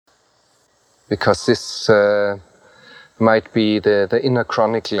because this might be the inner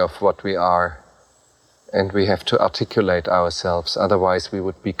chronicle of what we are, and we have to articulate ourselves, otherwise we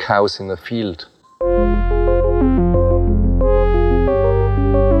would be cows in a field.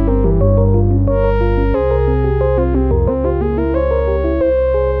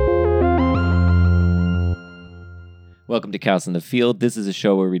 Welcome to Cows in the Field. This is a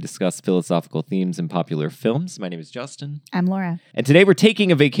show where we discuss philosophical themes in popular films. My name is Justin. I'm Laura. And today we're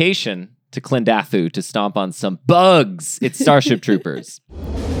taking a vacation to Clendathu to stomp on some bugs. It's Starship Troopers.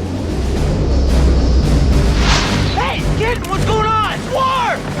 Hey, kid, what's going on? It's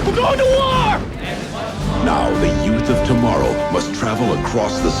war! We're going to war! Now the youth of tomorrow must travel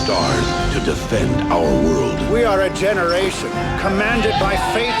across the stars to defend our world. We are a generation commanded by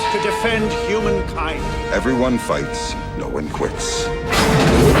fate to defend humankind. Everyone fights, no one quits. We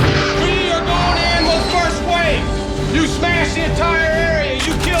are going in with first wave! You smash the entire area!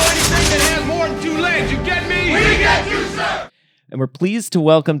 You kill anything that has more than two legs! You get me? We get you, sir! And we're pleased to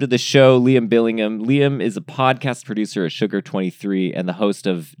welcome to the show Liam Billingham. Liam is a podcast producer at Sugar 23 and the host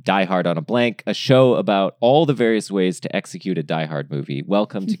of Die Hard on a Blank, a show about all the various ways to execute a Die Hard movie.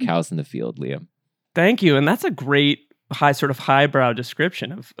 Welcome to Cows in the Field, Liam. Thank you. And that's a great highbrow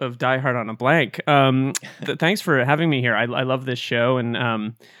description of Die Hard on a Blank. Thanks for having me here. I love this show, and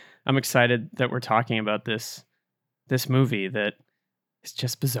I'm excited that we're talking about this movie that is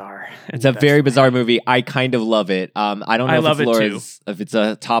just bizarre. It's a very bizarre movie. I kind of love it. I don't know if it's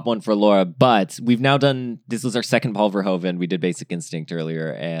a top one for Laura, but we've now done, this was our second Paul Verhoeven. We did Basic Instinct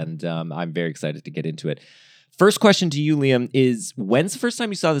earlier, and I'm very excited to get into it. First question to you, Liam, is when's the first time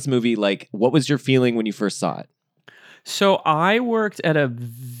you saw this movie? Like, what was your feeling when you first saw it? So I worked at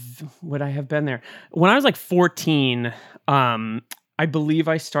would I have been there? When I was like 14, I believe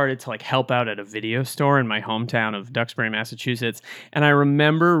I started to like help out at a video store in my hometown of Duxbury, Massachusetts. And I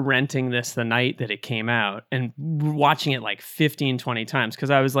remember renting this the night that it came out and watching it like 15, 20 times because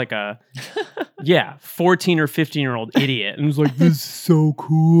I was like a 14 or 15-year-old idiot and was like, this is so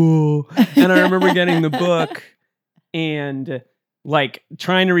cool. And I remember getting the book and like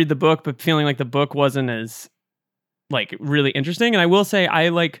trying to read the book, but feeling like the book wasn't as like really interesting. And I will say I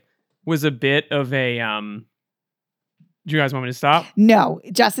like was a bit of a do you guys want me to stop? No,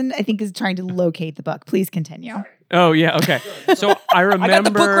 Justin, I think, is trying to locate the book. Please continue. Oh, yeah. Okay. So I remember... I got the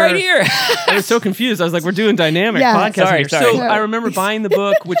book right here. I was so confused. I was like, we're doing dynamic podcasting. Sorry. So I remember buying the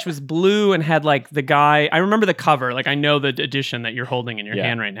book, which was blue and had like the guy... I remember the cover. Like I know the edition that you're holding in your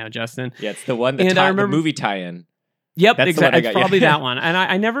hand right now, Justin. Yeah, it's the one, the movie tie-in. Yep, exactly. It's probably that one. And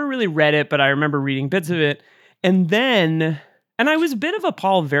I never really read it, but I remember reading bits of it. And then... And I was a bit of a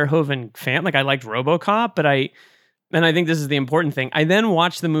Paul Verhoeven fan. Like I liked RoboCop, but And I think this is the important thing. I then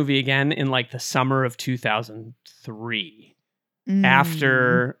watched the movie again in like the summer of 2003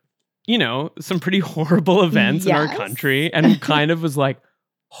 after, some pretty horrible events in our country and kind of was like,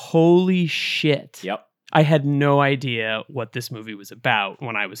 holy shit. Yep. I had no idea what this movie was about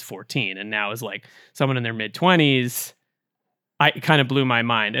when I was 14. And now as like someone in their mid-20s, it kind of blew my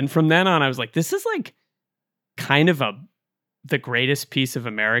mind. And from then on, I was like, this is like kind of the greatest piece of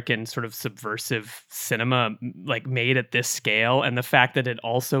American sort of subversive cinema like made at this scale. And the fact that it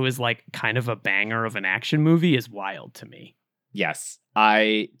also is like kind of a banger of an action movie is wild to me. Yes,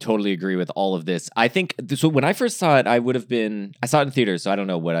 I totally agree with all of this. I think, so when I first saw it, I saw it in theaters, so I don't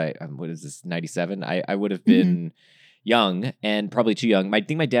know what is this, 97? I would have been young and probably too young. I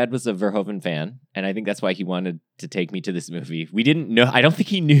think my dad was a Verhoeven fan, and I think that's why he wanted to take me to this movie. We didn't know, I don't think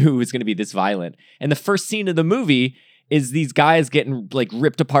he knew it was going to be this violent. And the first scene of the movie is these guys getting like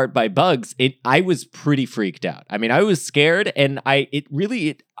ripped apart by bugs. I was pretty freaked out. I mean, I was scared, and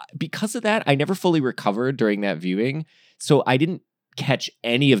because of that, I never fully recovered during that viewing. So I didn't catch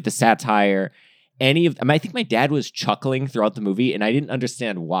any of the satire, I think my dad was chuckling throughout the movie, and I didn't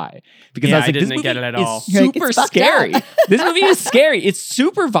understand why. Because I was like, this movie get it at all. is super scary. This movie is scary. It's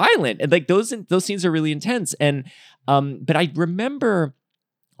super violent, and like those scenes are really intense. And but I remember.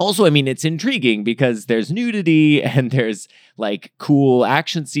 Also, I mean, it's intriguing because there's nudity and there's like cool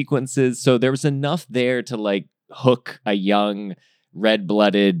action sequences. So there was enough there to like hook a young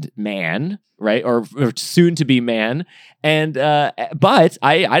red-blooded man, right? Or soon to be man. And but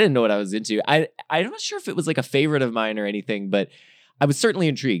I didn't know what I was into. I'm not sure if it was like a favorite of mine or anything, but I was certainly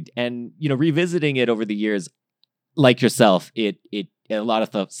intrigued. And revisiting it over the years, like yourself, it a lot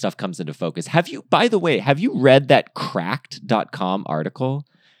of stuff comes into focus. By the way, have you read that cracked.com article?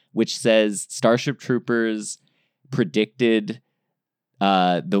 Which says Starship Troopers predicted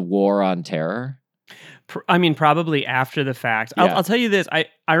the war on terror? I mean, probably after the fact. Yeah. I'll tell you this.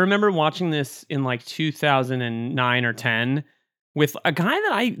 I remember watching this in like 2009 or 10 with a guy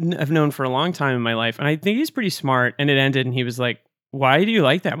that I have known for a long time in my life. And I think he's pretty smart. And it ended and he was like, why do you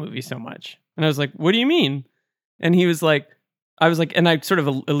like that movie so much? And I was like, what do you mean? And he was like, and I sort of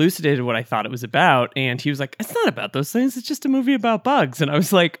elucidated what I thought it was about. And he was like, it's not about those things. It's just a movie about bugs. And I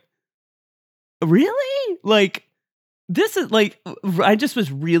was like, really? Like, this is like, I just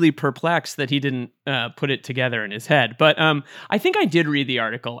was really perplexed that he didn't put it together in his head. But I think I did read the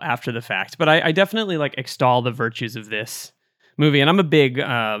article after the fact, but I definitely like extol the virtues of this movie. And I'm a big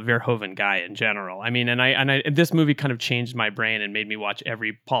Verhoeven guy in general. I mean, and this movie kind of changed my brain and made me watch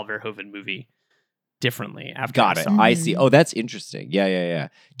every Paul Verhoeven movie differently after Got I it. saw it. I see. Oh, that's interesting. Yeah.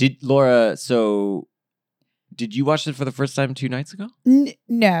 Did you watch it for the first time 2 nights ago?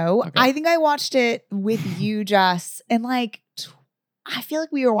 No, Okay. I think I watched it with you, Jess, and like I feel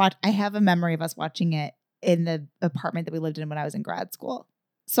like we were I have a memory of us watching it in the apartment that we lived in when I was in grad school.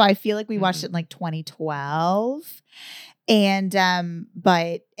 So I feel like we watched it in like 2012. And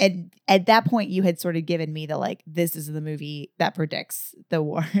but at that point you had sort of given me the like, this is the movie that predicts the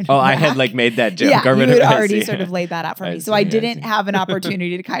war. Oh, I had like made that joke. Yeah, or you whatever. had I already see. sort of laid that out for I me. So see, I I didn't see. have an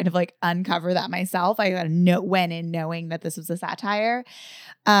opportunity to kind of like uncover that myself. I went in knowing that this was a satire.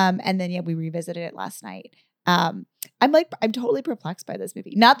 And then we revisited it last night. I'm totally perplexed by this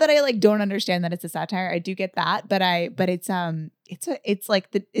movie. Not that I like don't understand that it's a satire. I do get that, but it's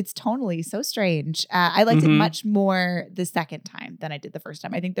tonally so strange. I liked it much more the second time than I did the first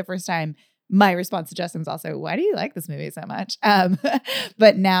time. I think the first time my response to Justin was also, "Why do you like this movie so much?"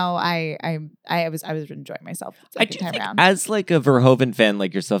 But now I was enjoying myself the I second do time think around. as like a Verhoeven fan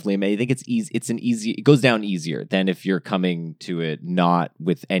like yourself, Liam, I think it's easy. It goes down easier than if you're coming to it not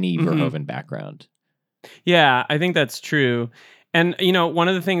with any Verhoeven background. Yeah, I think that's true. And one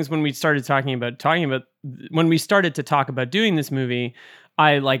of the things when we started when we started to talk about doing this movie,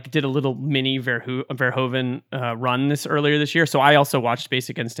 I like did a little mini Verhoeven run earlier this year. So I also watched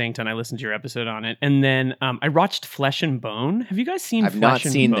Basic Instinct and I listened to your episode on it. And then I watched Flesh and Bone. Have you guys seen I've Flesh not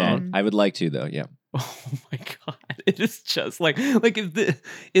and seen Bone? that. I would like to though. Yeah. Oh my God. It is just it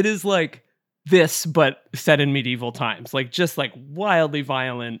is like this, but set in medieval times, like just like wildly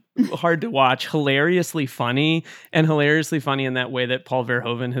violent, hard to watch, hilariously funny in that way that Paul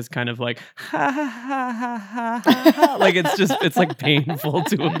Verhoeven has kind of like, ha ha ha ha ha ha, ha. Like it's like painful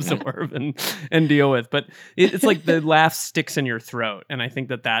to absorb and deal with. But it's like the laugh sticks in your throat. And I think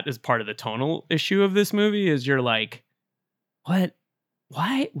that is part of the tonal issue of this movie is you're like, what?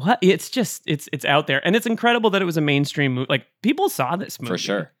 Why? What? It's just, it's out there. And it's incredible that it was a mainstream movie. Like people saw this movie. For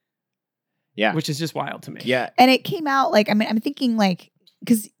sure. Yeah. Which is just wild to me. Yeah. And it came out like, I'm thinking like,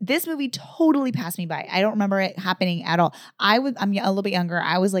 because this movie totally passed me by. I don't remember it happening at all. I'm a little bit younger.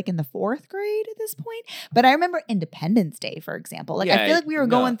 I was like in the 4th grade at this point, but I remember Independence Day, for example. Like I feel like we were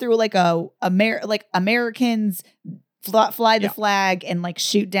going through like Americans fly the flag and like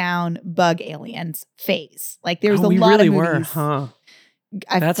shoot down bug aliens phase. Like there was a lot really of movies. were, huh?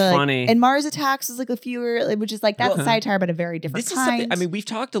 That's funny. And Mars Attacks was like a fewer, which is like that's a satire, but a very different This is kind. something, I mean, we've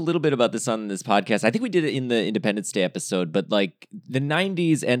talked a little bit about this on this podcast. I think we did it in the Independence Day episode, but like the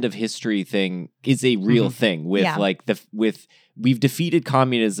 90s end of history thing is a real thing with we've defeated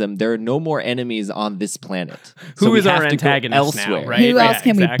communism. There are no more enemies on this planet. Who we is our have to go antagonist elsewhere. now, right? Who else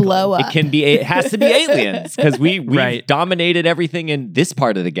can we blow up? It has to be aliens because we've dominated everything in this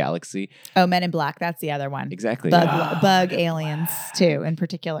part of the galaxy. Oh, Men in Black. That's the other one. Exactly. Bug aliens too, in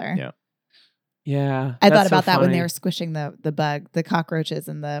particular. Yeah. Yeah. I thought about that when they were squishing the cockroaches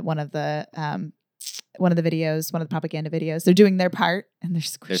in one of the videos, one of the propaganda videos. They're doing their part and they're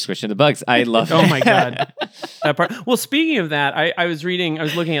squishing the bugs. I love it. Oh my God. That part. Well, speaking of that, I was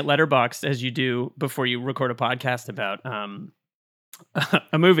looking at Letterboxd as you do before you record a podcast about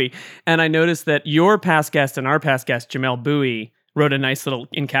a movie. And I noticed that your past guest and our past guest, Jamel Bowie, wrote a nice little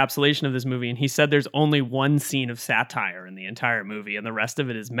encapsulation of this movie. And he said there's only one scene of satire in the entire movie and the rest of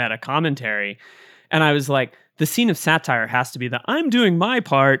it is meta commentary. And I was like, the scene of satire has to be the I'm doing my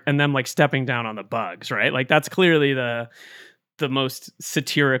part and them like stepping down on the bugs, right? Like that's clearly the most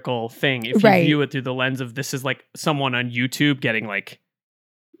satirical thing if you view it through the lens of this is like someone on YouTube getting like,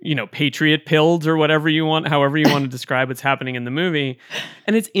 patriot pilled or however you want to describe what's happening in the movie.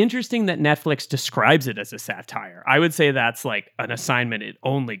 And it's interesting that Netflix describes it as a satire. I would say that's like an assignment it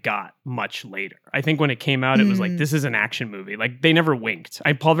only got much later. I think when it came out, it was like, this is an action movie. Like they never winked.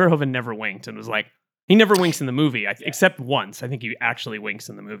 Paul Verhoeven never winked and was like, he never winks in the movie, except once. I think he actually winks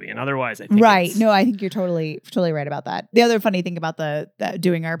in the movie, and otherwise, I think No, I think you're totally right about that. The other funny thing about the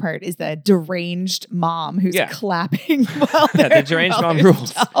doing our part is the deranged mom who's clapping while the deranged mom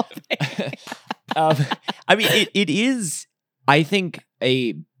rules. I mean, it is, I think,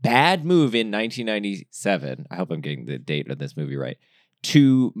 a bad move in 1997. I hope I'm getting the date of this movie right.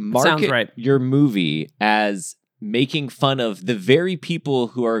 To market right. your movie as making fun of the very people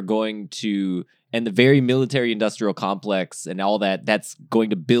who are going to, and the very military industrial complex and all that's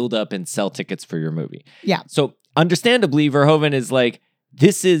going to build up and sell tickets for your movie. Yeah. So understandably, Verhoeven is like,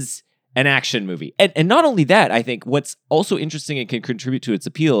 this is an action movie. And not only that, I think what's also interesting and can contribute to its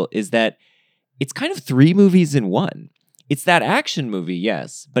appeal is that it's kind of 3 movies in one. It's that action movie,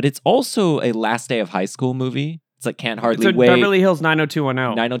 yes, but it's also a last day of high school movie. It's like Can't Hardly It's a Wait. Beverly Hills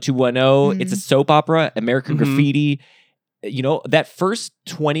 90210. 90210. It's a soap opera, American Mhm. Graffiti. You know, that first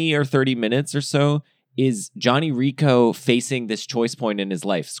 20 or 30 minutes or so is Johnny Rico facing this choice point in his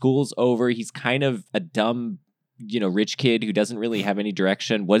life. School's over. He's kind of a dumb, rich kid who doesn't really have any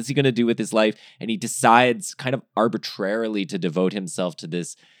direction. What is he going to do with his life? And he decides kind of arbitrarily to devote himself to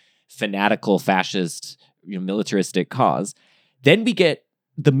this fanatical fascist, militaristic cause. Then we get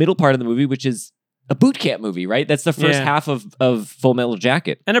the middle part of the movie, which is a boot camp movie, right? That's the first half of Full Metal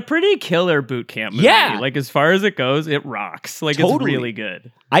Jacket. And a pretty killer boot camp movie. Yeah. Like, as far as it goes, it rocks. Like, Totally. It's really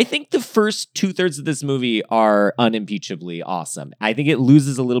good. I think the first 2/3 of this movie are unimpeachably awesome. I think it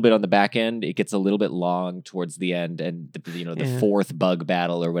loses a little bit on the back end. It gets a little bit long towards the end, and the fourth bug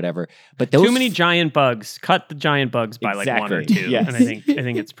battle or whatever. But those Too many giant bugs. Cut the giant bugs by like 1 or Exactly. 2. Yes. And I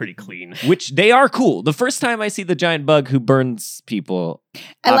think it's pretty clean. which they are cool. The first time I see the giant bug who burns people,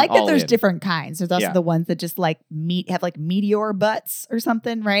 I I'm like that all there's in. different kinds. There's also Yeah. the ones that just like have like meteor butts or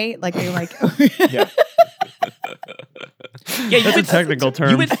something, right? Like they're like Yeah. That's a technical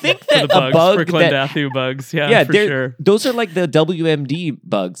term. You would think for that the bugs, a bug for that Clendathu bugs. Yeah, for they're- sure. those are like the WMD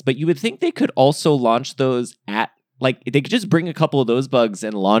bugs, but you would think they could also launch those at like they could just bring a couple of those bugs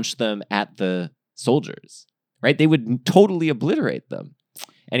and launch them at the soldiers, right? They would totally obliterate them.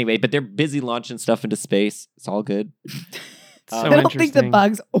 Anyway, but they're busy launching stuff into space. It's all good. So I don't think the interesting.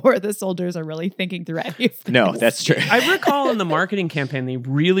 bugs or the soldiers are really thinking through any of this. No, that's true. I recall in the marketing campaign, they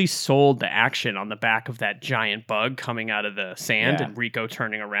really sold the action on the back of that giant bug coming out of the sand Yeah. and Rico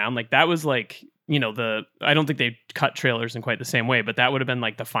turning around. Like, that was like, I don't think they cut trailers in quite the same way, but that would have been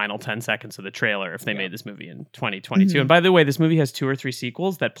like the final 10 seconds of the trailer if they made this movie in 2022. Mhm. And by the way, this movie has 2 or 3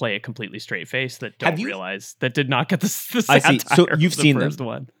 sequels that play a completely straight face that Have don't you- realize, that did not get the I see. So satire you've of the seen them. first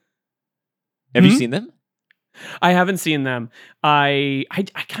one. Have you Hmm? seen them? I haven't seen them. I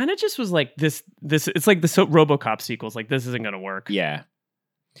kind of just was like this. It's like the RoboCop sequels. Like, this isn't gonna work. Yeah.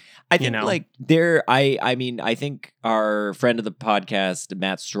 I think know? like I think our friend of the podcast,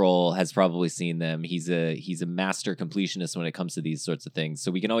 Matt Stroll, has probably seen them. He's a master completionist when it comes to these sorts of things.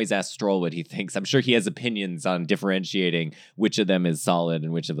 So we can always ask Stroll what he thinks. I'm sure he has opinions on differentiating which of them is solid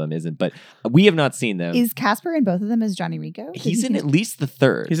and which of them isn't. But we have not seen them. Is Casper in both of them as Johnny Rico? Did He's he in do- at least the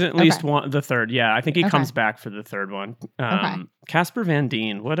third. He's in at least the third. Yeah, I think he Okay. comes back for the third one. Okay. Casper Van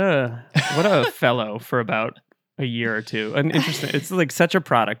Dien, what a fellow for about a year or two. And interesting. It's like such a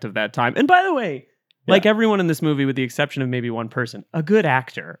product of that time. And by the way, like everyone in this movie, with the exception of maybe one person, a good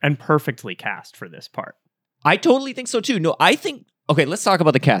actor and perfectly cast for this part. I totally think so too. No, I think okay, let's talk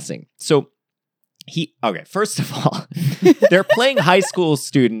about the casting. So first of all, they're playing high school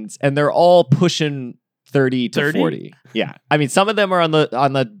students and they're all pushing 30 to 30? 40. Yeah. I mean, some of them are on the low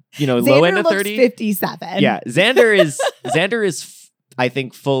Xander end of looks 30. 57. Yeah, Xander is I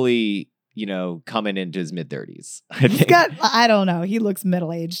think fully, coming into his mid 30s. He's got, I don't know. He looks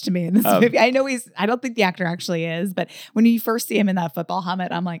middle-aged to me in this Oh. movie. I don't think the actor actually is, but when you first see him in that football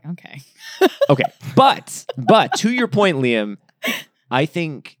helmet, I'm like, okay. Okay, but to your point, Liam, I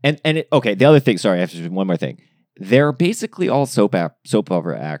think the other thing. Sorry, I have to do one more thing. They're basically all soap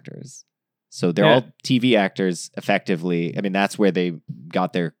opera actors, so they're all TV actors. Effectively, I mean that's where they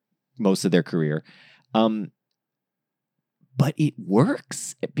got most of their career. But it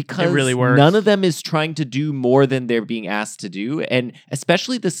works because It really works. none of them is trying to do more than they're being asked to do. And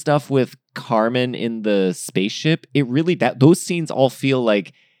especially the stuff with Carmen in the spaceship, those scenes all feel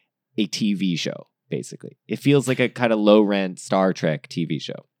like a TV show, basically. It feels like a kind of low-rent Star Trek TV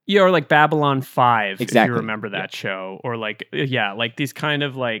show. Yeah, or like Babylon 5, if Exactly. you remember that show. Or like these kind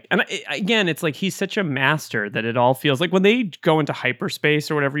of like, and again, it's like he's such a master that it all feels like when they go into hyperspace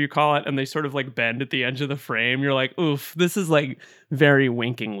or whatever you call it, and they sort of like bend at the edge of the frame, you're like, oof, this is like very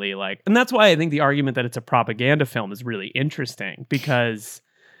winkingly like. And that's why I think the argument that it's a propaganda film is really interesting, because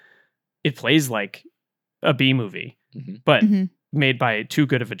it plays like a B movie, but Mhm. made by too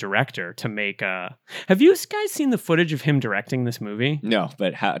good of a director to make a. Have you guys seen the footage of him directing this movie? No,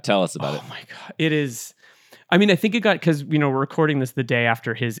 but tell us about it. Oh my God. It is. I mean, I think it got, because, we're recording this the day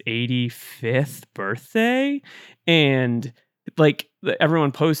after his 85th birthday. And like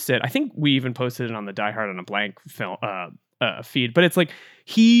everyone posted, I think we even posted it on the Die Hard on a Blank film feed, but it's like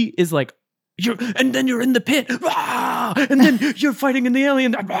he is like, and then you're in the pit, and then you're fighting in the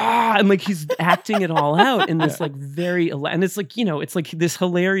alien, and like he's acting it all out in this like and it's like, it's like this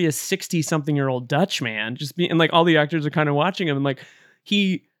hilarious 60-something-year-old Dutch man and like all the actors are kind of watching him, and like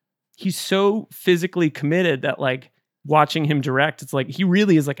he's so physically committed that like watching him direct, it's like he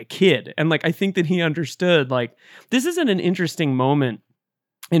really is like a kid. And like I think that he understood like this isn't an interesting moment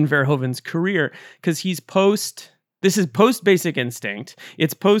in Verhoeven's career because this is post Basic Instinct.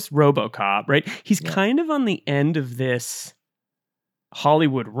 It's post RoboCop, right? He's kind of on the end of this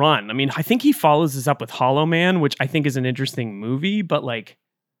Hollywood run. I mean, I think he follows this up with Hollow Man, which I think is an interesting movie, but like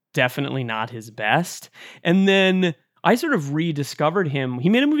definitely not his best. And then I sort of rediscovered him. He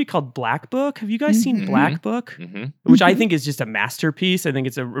made a movie called Black Book. Have you guys seen Black Book? Which I think is just a masterpiece. I think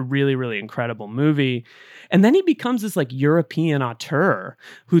it's a really, really incredible movie. And then he becomes this like European auteur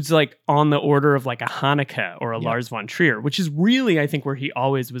who's like on the order of like a Haneke or a Lars von Trier, which is really, I think, where he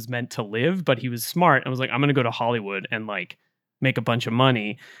always was meant to live. But he was smart and was like, I'm going to go to Hollywood and like make a bunch of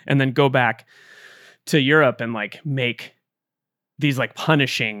money and then go back to Europe and like make these like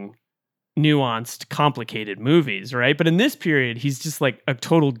punishing, nuanced, complicated movies, right? But in this period, he's just like a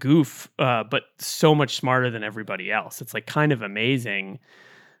total goof, but so much smarter than everybody else. It's like kind of amazing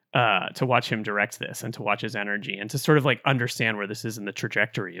to watch him direct this and to watch his energy and to sort of like understand where this is in the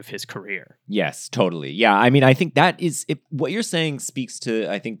trajectory of his career. Yes, totally. Yeah, I mean, I think that is what you're saying speaks to,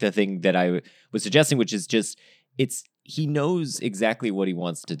 I think, the thing that I was suggesting, which is just he knows exactly what he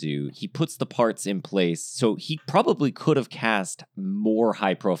wants to do. He puts the parts in place. So he probably could have cast more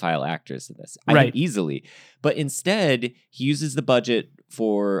high-profile actors in this. I think easily. But instead, he uses the budget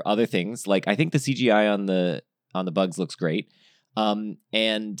for other things. Like, I think the CGI on the bugs looks great.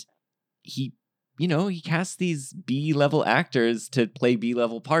 And he casts these B-level actors to play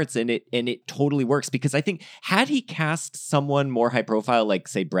B-level parts, and it totally works. Because I think had he cast someone more high-profile, like,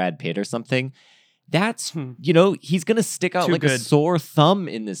 say, Brad Pitt or something, that's, he's going to stick out like a sore thumb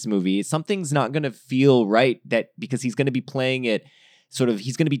in this movie. Something's not going to feel right because he's going to be playing it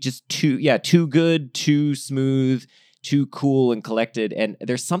he's going to be just too good, too smooth, too cool and collected. And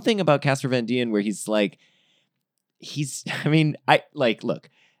there's something about Casper Van Dien where look,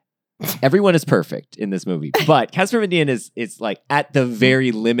 everyone is perfect in this movie, but Casper Van Dien is like at the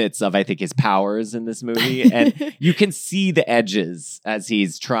very limits of, I think, his powers in this movie. And you can see the edges as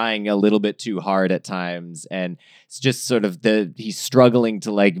he's trying a little bit too hard at times. And it's just sort of he's struggling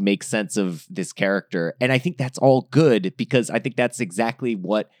to like make sense of this character. And I think that's all good because I think that's exactly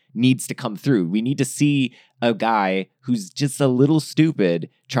what needs to come through. We need to see a guy who's just a little stupid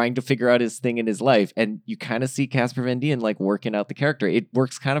trying to figure out his thing in his life. And you kind of see Casper Van Dien like working out the character. It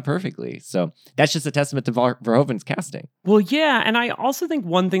works kind of perfectly. So that's just a testament to Verhoeven's casting. Well, yeah. And I also think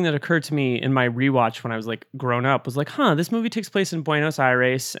one thing that occurred to me in my rewatch when I was like grown up was like, this movie takes place in Buenos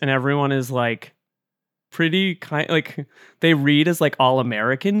Aires and everyone is like pretty like they read as like all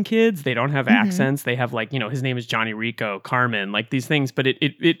American kids. They don't have accents. They have like, his name is Johnny Rico, Carmen, like these things. But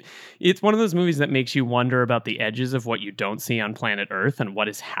it's one of those movies that makes you wonder about the edges of what you don't see on planet Earth and what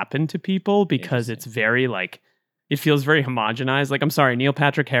has happened to people because it's very like, it feels very homogenized. Like, I'm sorry, Neil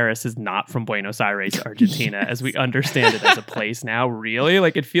Patrick Harris is not from Buenos Aires, Argentina, as we understand it as a place now, really.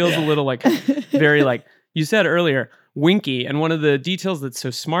 Like, it feels a little like very like, you said earlier, winky. And one of the details that's so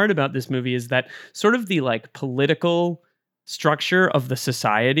smart about this movie is that sort of the like political structure of the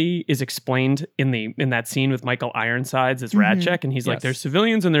society is explained in that scene with Michael Ironsides as Radchek. And he's like, there's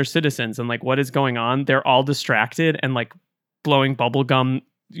civilians and there's citizens. And like, what is going on? They're all distracted and like blowing bubblegum,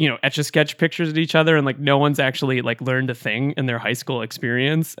 Etch-a-Sketch pictures at each other. And like, no one's actually like learned a thing in their high school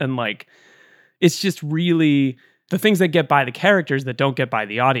experience. And like, it's just really... the things that get by the characters that don't get by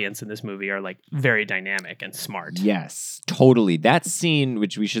the audience in this movie are like very dynamic and smart. Yes, totally. That scene,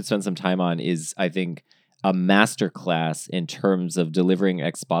 which we should spend some time on, is, I think, a masterclass in terms of delivering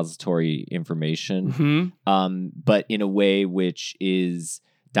expository information, but in a way which is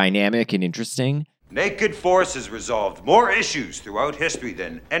dynamic and interesting. Naked force has resolved more issues throughout history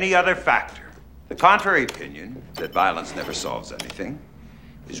than any other factor. The contrary opinion, that violence never solves anything,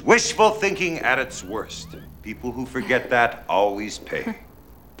 is wishful thinking at its worst. People who forget that always pay.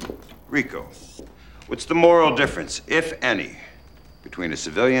 Rico, what's the moral difference, if any, between a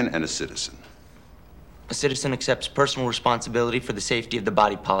civilian and a citizen? A citizen accepts personal responsibility for the safety of the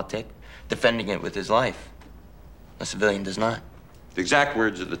body politic, defending it with his life. A civilian does not. The exact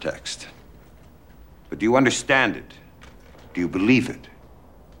words of the text. But do you understand it? Do you believe it?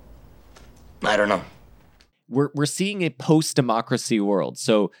 I don't know. We're seeing a post-democracy world.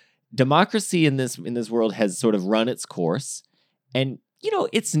 So democracy in this world has sort of run its course. And,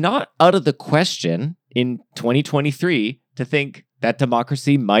 it's not out of the question in 2023 to think that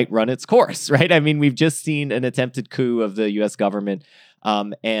democracy might run its course, right? I mean, we've just seen an attempted coup of the US government,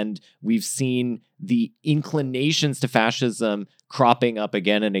 and we've seen the inclinations to fascism cropping up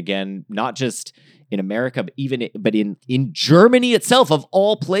again and again, not just in America, but in Germany itself, of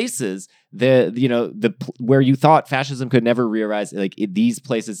all places. Where you thought fascism could never re-arise, like in these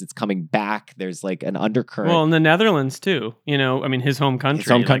places, it's coming back. There's like an undercurrent. Well, in the Netherlands too. I mean, his home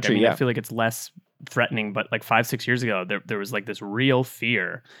country. Yeah. I feel like it's less threatening, but like 5-6 years ago, there was like this real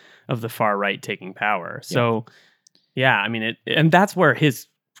fear of the far right taking power. So, yeah, I mean, and that's where he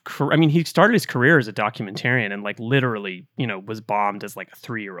started his career as a documentarian and like literally, was bombed as like a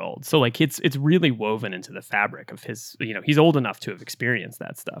 3-year-old. So like it's really woven into the fabric of his, he's old enough to have experienced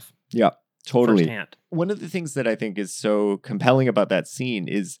that stuff. Yeah, totally. Firsthand. One of the things that I think is so compelling about that scene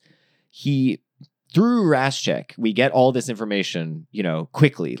is through Raschek, we get all this information,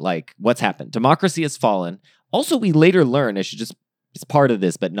 quickly, like what's happened. Democracy has fallen. Also, we later learn, it's part of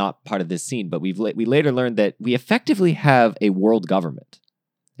this, but not part of this scene, but we later learned that we effectively have a world government.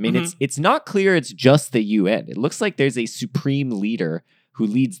 I mean, it's not clear it's just the UN. It looks like there's a supreme leader who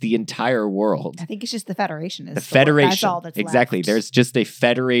leads the entire world. I think it's just the Federation. Federation. That's all that's exactly. left. There's just a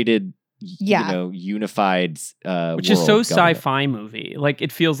federated, unified which is so government. sci-fi movie. Like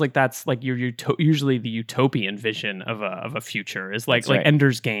it feels like that's like usually the utopian vision of a future is like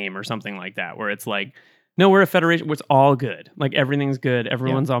Ender's Game or something like that, where it's like, no, we're a federation where it's all good. Like everything's good.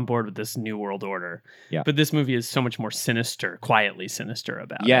 Everyone's on board with this new world order. Yeah. But this movie is so much more sinister, quietly sinister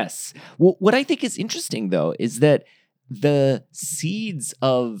about it. Yes. Well, what I think is interesting though is that the seeds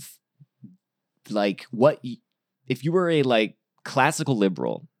of like if you were a like classical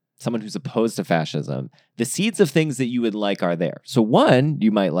liberal, someone who's opposed to fascism, the seeds of things that you would like are there. So one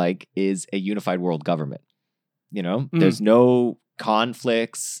you might like is a unified world government. There's no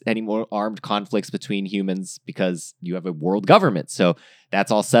conflicts, any more armed conflicts between humans because you have a world government. So that's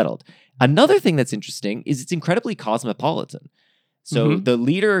all settled. Another thing that's interesting is it's incredibly cosmopolitan. So the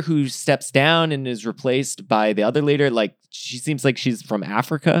leader who steps down and is replaced by the other leader, like she seems like she's from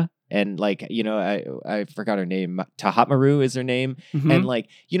Africa. And like, I forgot her name. Tahatmaru is her name. And like,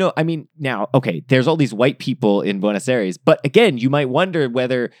 now, okay, there's all these white people in Buenos Aires. But again, you might wonder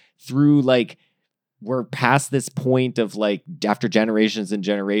whether through like, we're past this point of like after generations and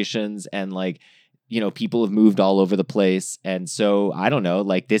generations and like, people have moved all over the place. And so I don't know,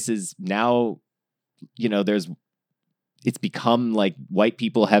 like this is now, it's become like white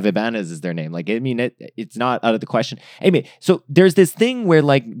people have Ibanez is their name. Like, I mean, it's not out of the question. Anyway, so there's this thing where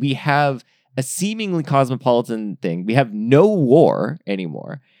like we have a seemingly cosmopolitan thing. We have no war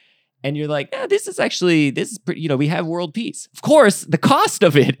anymore. And you're like, this is pretty, we have world peace. Of course, the cost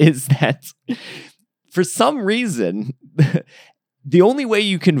of it is that for some reason, the only way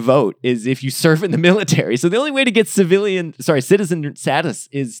you can vote is if you serve in the military. So the only way to get citizen status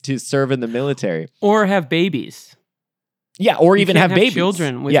is to serve in the military. Or have babies. Yeah, or even have babies.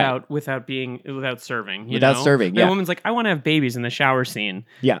 Children without serving. Without serving, yeah. A woman's like, I want to have babies in the shower scene.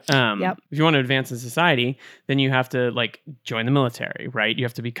 Yeah. If you want to advance in society, then you have to like join the military, right? You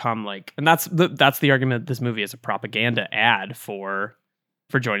have to become like, and that's the argument that this movie is a propaganda ad for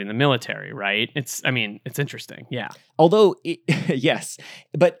joining the military, right? It's interesting. Yeah. Although, yes,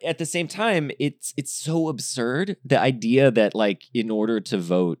 but at the same time, it's so absurd. The idea that like in order to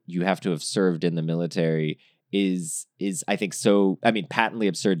vote, you have to have served in the military is I think so. I mean, patently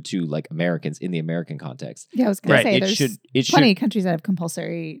absurd to like Americans in the American context. Yeah, I was going to say there's plenty of countries that have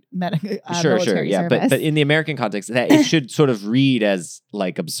compulsory sure, military yeah, service. but in the American context, that it should sort of read as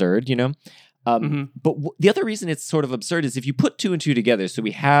like absurd, But the other reason it's sort of absurd is if you put 2 and 2 together. So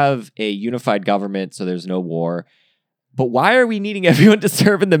we have a unified government, so there's no war. But why are we needing everyone to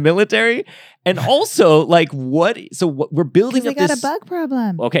serve in the military? And also, like, what? So what, we're building up they got this a bug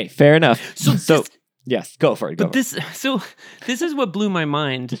problem. Okay, fair enough. So yes, go for it. This is what blew my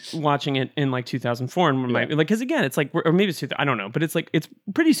mind watching it in like 2004, and because again, it's like, or maybe it's I don't know, but it's like it's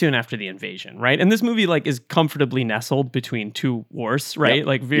pretty soon after the invasion, right? And this movie like is comfortably nestled between 2 wars, right? Yep.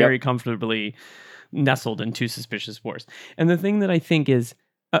 Like very comfortably nestled in 2 suspicious wars. And the thing that I think is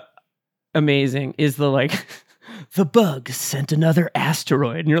amazing is the like the bug sent another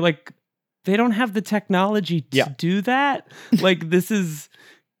asteroid, and you're like, they don't have the technology to do that. Like this is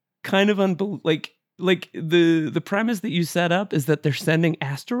kind of like the premise that you set up is that they're sending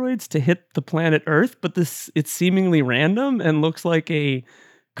asteroids to hit the planet Earth, but it's seemingly random and looks like a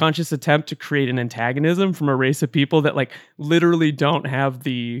conscious attempt to create an antagonism from a race of people that like literally don't have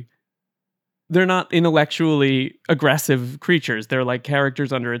the they're not intellectually aggressive creatures. They're like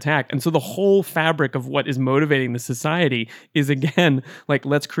characters under attack. And so the whole fabric of what is motivating the society is, again, like,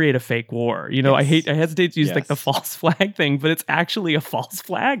 let's create a fake war. You know, Yes. I hesitate to use like the Yes. false flag thing, but it's actually a false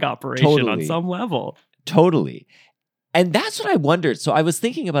flag operation on Totally. some level. Totally. And that's what I wondered. So I was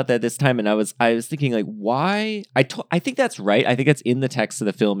thinking about that this time, and I was thinking, like, why? I think that's right. I think it's in the text of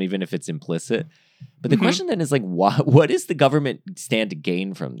the film, even if it's implicit. But the question then is, like, what does the government stand to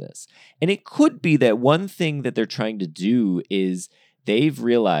gain from this? And it could be that one thing that they're trying to do is they've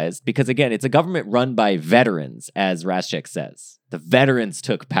realized, because again, it's a government run by veterans, as Raschek says. The veterans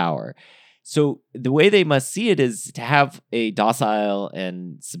took power. So the way they must see it is, to have a docile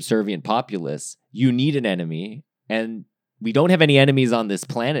and subservient populace, you need an enemy. And we don't have any enemies on this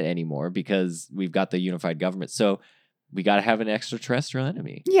planet anymore because we've got the unified government. So we got to have an extraterrestrial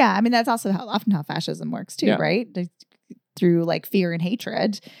enemy. Yeah, I mean, that's also often how fascism works too, Yeah. right? Through like fear and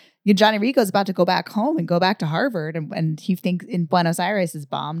hatred. Johnny Rico's about to go back home and go back to Harvard, and he thinks in Buenos Aires is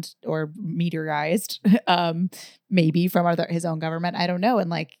bombed or meteorized, maybe from his own government. I don't know. And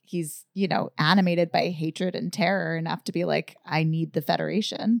like, he's, animated by hatred and terror enough to be like, I need the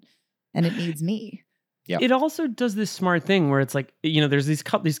Federation and it needs me. Yep. It also does this smart thing where it's like, there's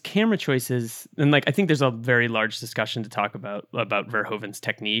these camera choices, and like, I think there's a very large discussion to talk about Verhoeven's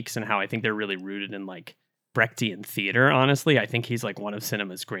techniques and how I think they're really rooted in like Brechtian theater. Honestly, I think he's like one of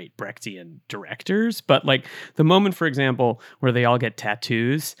cinema's great Brechtian directors. But like the moment, for example, where they all get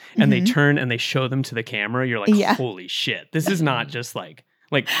tattoos and they turn and they show them to the camera, you're like, holy shit, this is not just like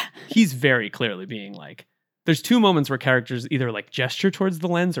he's very clearly being like, there's two moments where characters either like gesture towards the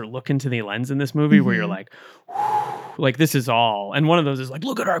lens or look into the lens in this movie where you're like, like, this is all. And one of those is like,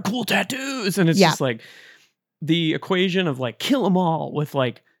 look at our cool tattoos. And it's just like the equation of like, kill them all with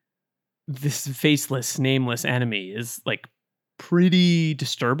like this faceless, nameless enemy is like pretty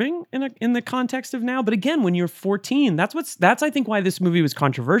disturbing in the context of now. But again, when you're 14, that's I think why this movie was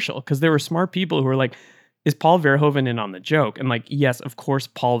controversial, because there were smart people who were like, is Paul Verhoeven in on the joke? And like, yes, of course,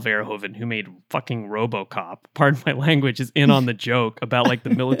 Paul Verhoeven, who made fucking RoboCop, pardon my language, is in on the joke about like the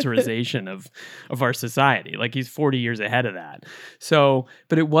militarization of our society. Like, he's 40 years ahead of that. So,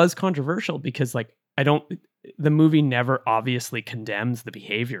 but it was controversial because like, the movie never obviously condemns the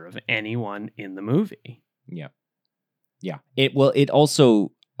behavior of anyone in the movie. Yeah. Yeah. It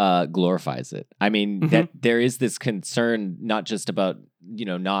also glorifies it. I mean, that there is this concern, not just about,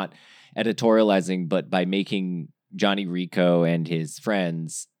 not editorializing, but by making Johnny Rico and his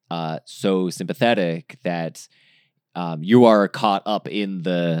friends so sympathetic that you are caught up in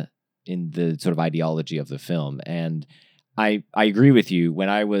the sort of ideology of the film. And I agree with you. When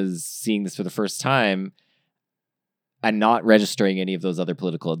I was seeing this for the first time and not registering any of those other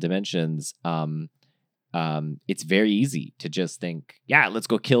political dimensions, it's very easy to just think, yeah, let's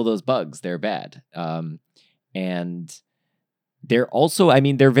go kill those bugs. They're bad. And they're also, I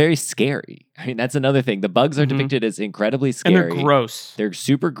mean, they're very scary. I mean, that's another thing. The bugs are depicted as incredibly scary. And they're gross. They're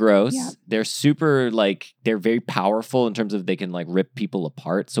super gross. Yeah. They're super, like, they're very powerful in terms of they can, like, rip people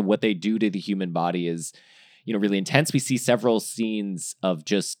apart. So what they do to the human body is, really intense. We see several scenes of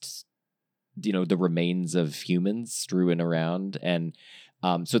just, the remains of humans strewn around. And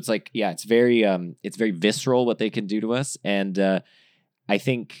so it's like, yeah, it's very visceral what they can do to us. And I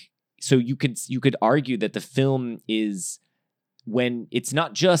think, so you could argue that the film is, when it's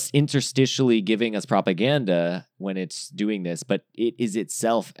not just interstitially giving us propaganda when it's doing this, but it is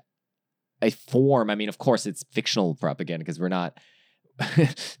itself a form. I mean, of course, it's fictional propaganda because we're not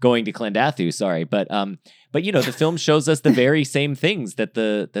going to Clendathu, sorry, but the film shows us the very same things that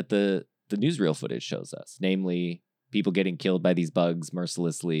the newsreel footage shows us, namely people getting killed by these bugs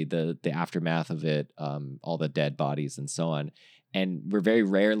mercilessly, the aftermath of it, all the dead bodies and so on. And we're very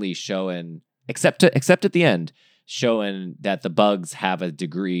rarely showing, except at the end, showing that the bugs have a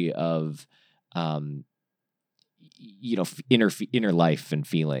degree of, inner life and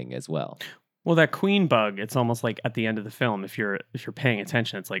feeling as well. Well, that queen bug, it's almost like at the end of the film, if you're paying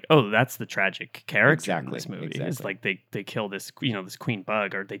attention, it's like, oh, that's the tragic character in this movie. Exactly. It's like they kill this, this queen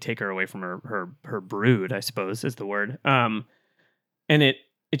bug, or they take her away from her brood, I suppose is the word. And it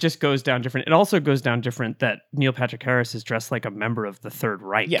just goes down different. It also goes down different that Neil Patrick Harris is dressed like a member of the Third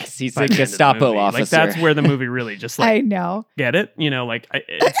Reich. Yes, he's by a the end of the Gestapo movie. officer. Like, that's where the movie really just like, I know. get it?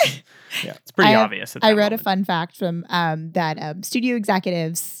 It's pretty obvious. I read a fun fact from that studio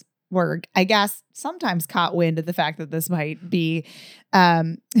executives were, I guess, sometimes caught wind of the fact that this might be,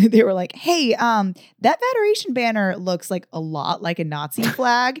 they were like, hey, that Federation banner looks like a lot like a Nazi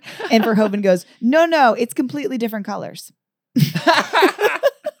flag. And Verhoeven goes, no, it's completely different colors.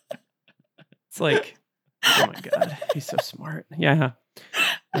 It's like, oh my God, he's so smart. Yeah,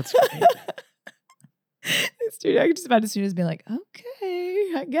 that's great. I could just imagine students being like,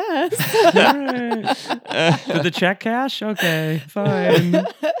 okay, I guess. Did the check cash? Okay, fine.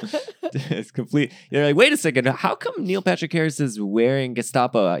 It's complete. They're like, wait a second. How come Neil Patrick Harris is wearing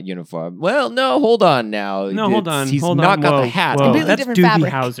Gestapo uniform? Well, no, hold on now. No, hold on. He's hold not on. got Whoa, the hat. Whoa. Completely That's different Doogie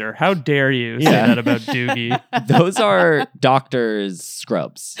fabric. Howser. How dare you say Yeah. that about Doogie? Those are doctor's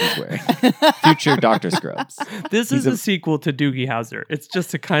scrubs he's wearing. Future doctor scrubs. This is a sequel to Doogie Howser. It's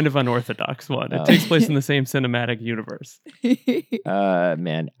just a kind of unorthodox one. It Oh. takes place in the same cinematic universe.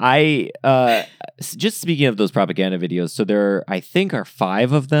 Man, I just speaking of those propaganda videos, so there I think are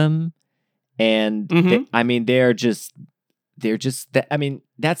 5 of them, and they're just I mean,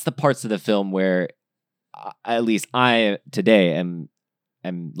 that's the parts of the film where at least I today am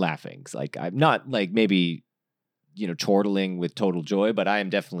laughing. Like I'm not like maybe chortling with total joy, but I am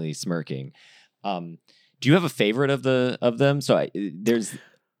definitely smirking. Do you have a favorite of them? So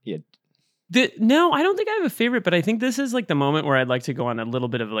No, I don't think I have a favorite, but I think this is like the moment where I'd like to go on a little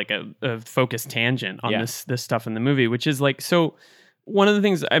bit of like a focused tangent on this stuff in the movie, which is like, so one of the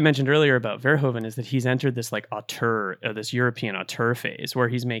things I mentioned earlier about Verhoeven is that he's entered this like auteur, this European auteur phase where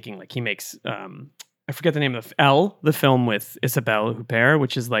he makes, I forget the name of the film with Isabelle Huppert,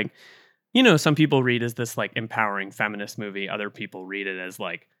 which is like, some people read as this like empowering feminist movie. Other people read it as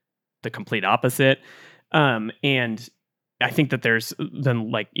like the complete opposite. And I think that there's then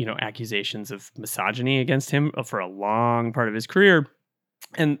like, accusations of misogyny against him for a long part of his career.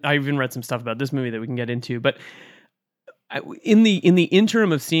 And I even read some stuff about this movie that we can get into. But in the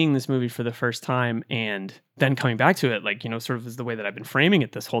interim of seeing this movie for the first time and then coming back to it, like, sort of is the way that I've been framing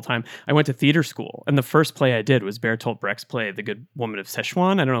it this whole time. I went to theater school, and the first play I did was Bertolt Brecht's play, The Good Woman of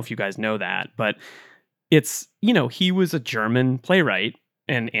Szechuan. I don't know if you guys know that, but it's, he was a German playwright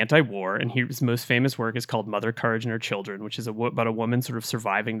and anti-war, and his most famous work is called Mother, Courage, and Her Children, which is about a woman sort of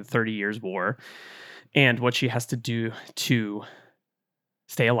surviving the 30 Years' War and what she has to do to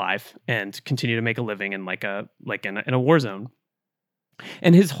stay alive and continue to make a living in in a war zone.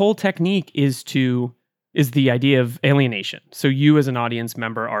 And his whole technique is the idea of alienation. So you as an audience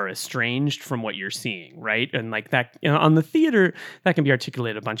member are estranged from what you're seeing, right? And like that on the theater, that can be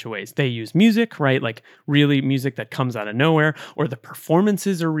articulated a bunch of ways. They use music, right? Like really music that comes out of nowhere, or the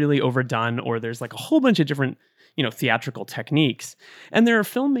performances are really overdone, or there's like a whole bunch of different theatrical techniques. And there are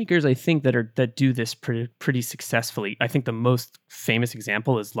filmmakers, I think, that do this pretty successfully. I think the most famous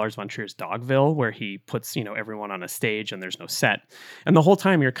example is Lars von Trier's Dogville, where he puts, everyone on a stage and there's no set. And the whole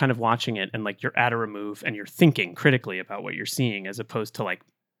time you're kind of watching it and like you're at a remove and you're thinking critically about what you're seeing as opposed to like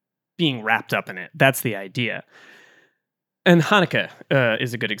being wrapped up in it. That's the idea. And Haneke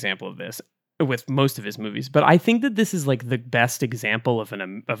is a good example of this with most of his movies, but I think that this is like the best example of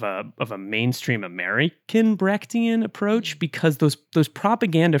a mainstream American Brechtian approach, because those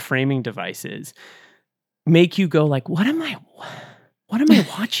propaganda framing devices make you go like, what am I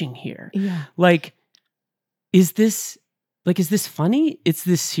watching here? Yeah. Like, is this funny? Is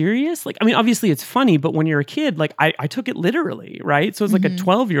this serious? Like, I mean, obviously it's funny, but when you're a kid, like I took it literally, right? So it's like a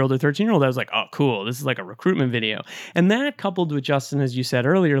 12-year-old or 13-year-old, I was like, oh, cool. This is like a recruitment video. And that coupled with, Justin, as you said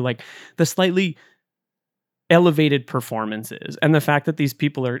earlier, like the slightly elevated performances and the fact that these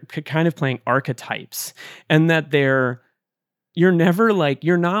people are kind of playing archetypes and that you're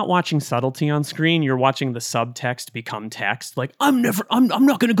not watching subtlety on screen. You're watching the subtext become text. Like, I'm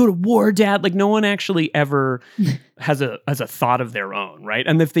not going to go to war, Dad. Like, no one actually ever has a thought of their own, right?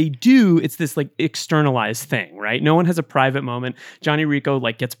 And if they do, it's this like externalized thing, right? No one has a private moment. Johnny Rico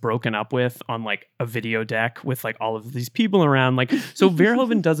like gets broken up with on like a video deck with like all of these people around. Like, so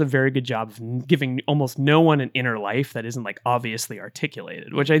Verhoeven does a very good job of giving almost no one an inner life that isn't like obviously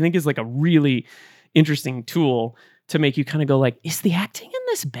articulated, which I think is like a really interesting tool to make you kind of go like, is the acting in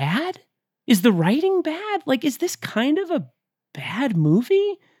this bad? Is the writing bad? Like, is this kind of a bad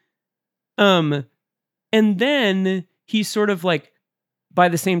movie? And then he sort of like, by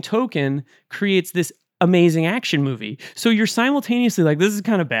the same token, creates this amazing action movie. So you're simultaneously like, this is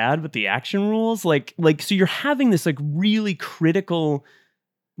kind of bad, but the action rules, like, so you're having this like really critical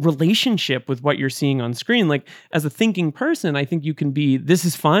relationship with what you're seeing on screen. Like, as a thinking person, I think you can be, this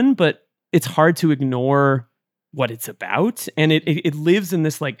is fun, but it's hard to ignore what it's about, and it lives in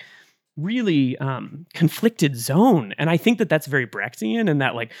this like really conflicted zone. And I think that that's very Brechtian, and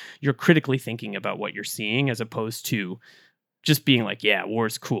that like you're critically thinking about what you're seeing as opposed to just being like, yeah,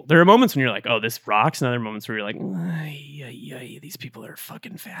 war's cool. There are moments when you're like, oh, this rocks, and other moments where you're like, these people are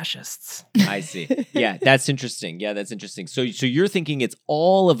fucking fascists. I see. Yeah, that's interesting. So you're thinking it's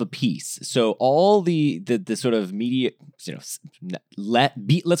all of a piece. So all the sort of media,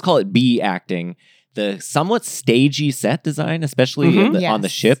 let's call it B acting the somewhat stagey set design, especially on the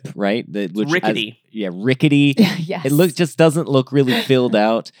Yes. ship, right? Which rickety. Rickety. Yes. It just doesn't look really filled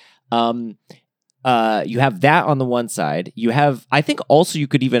out. You have that on the one side. You have, I think, also you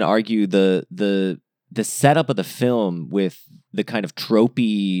could even argue the setup of the film with the kind of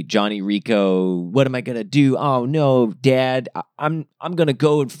tropey Johnny Rico. What am I gonna do? Oh no, Dad, I'm gonna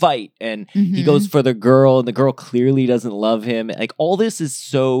go and fight. And he goes for the girl, and the girl clearly doesn't love him. Like all this is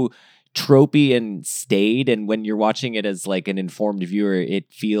so tropey and staid. And when you're watching it as like an informed viewer,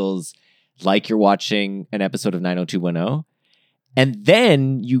 it feels like you're watching an episode of 90210. And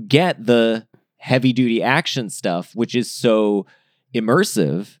then you get the heavy duty action stuff, which is so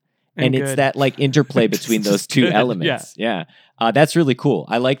immersive. And it's good. that like interplay between those two good, elements. Yeah. That's really cool.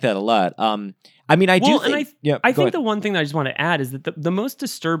 I like that a lot. I mean, I do think... I think the one thing that I just want to add is that the most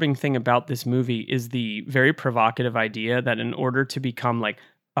disturbing thing about this movie is the very provocative idea that in order to become like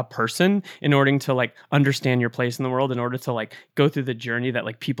a person, in order to like understand your place in the world, in order to like go through the journey that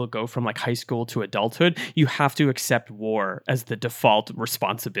like people go from like high school to adulthood, you have to accept war as the default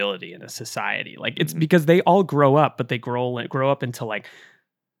responsibility in a society. Like it's because they all grow up, but they grow up into like,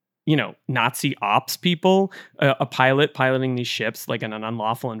 you know, Nazi ops people, a pilot piloting these ships like in an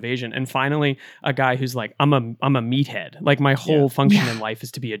unlawful invasion, and finally a guy who's like, I'm a meathead. Like my whole function in life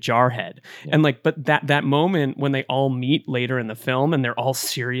is to be a jarhead. And like, but that moment when they all meet later in the film and they're all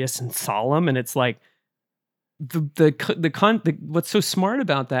serious and solemn, and it's like what's so smart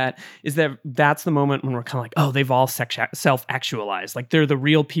about that is that that's the moment when we're kind of like, oh, they've all self-actualized. Like they're the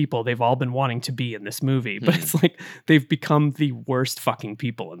real people they've all been wanting to be in this movie. But it's like they've become the worst fucking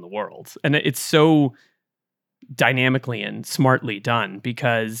people in the world. And it's so dynamically and smartly done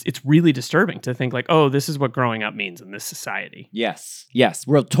because it's really disturbing to think like, oh, this is what growing up means in this society. Yes.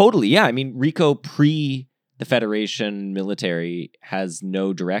 Well, totally. Yeah. I mean, Rico pre the Federation military has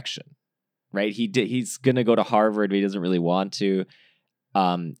no direction. Right, he's gonna go to Harvard, but he doesn't really want to.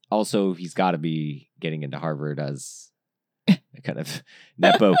 Also, he's got to be getting into Harvard as a kind of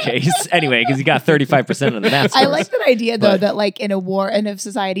nepo case, anyway, because he got 35% of the math scores. I like that idea though, that like in a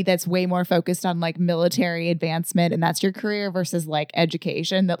society that's way more focused on like military advancement, and that's your career versus like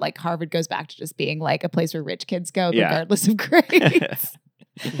education, that like Harvard goes back to just being like a place where rich kids go, regardless of grades.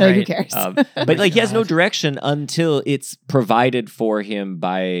 Like, who cares? But like he has no direction until it's provided for him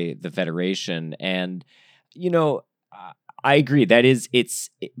by the Federation. And, you know, I agree. That is,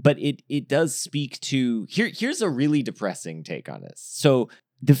 but it does speak to, here's a really depressing take on this. So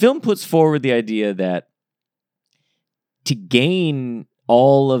the film puts forward the idea that to gain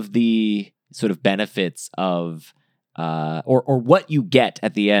all of the sort of benefits of, or what you get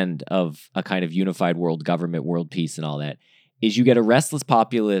at the end of a kind of unified world government, world peace and all that, is you get a restless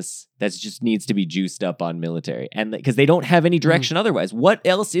populace that just needs to be juiced up on military. And because they don't have any direction otherwise. What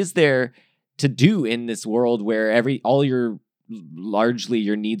else is there to do in this world where largely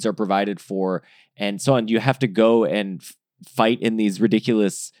your needs are provided for and so on? You have to go and fight in these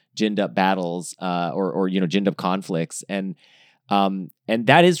ridiculous ginned up battles or you know, ginned up conflicts. And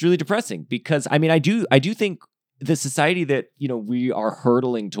that is really depressing because I mean, I do think the society that, you know, we are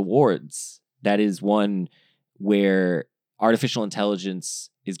hurtling towards, that is one where artificial intelligence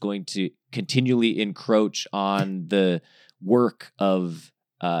is going to continually encroach on the work of,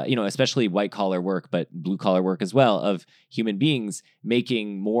 you know, especially white collar work, but blue collar work as well, of human beings,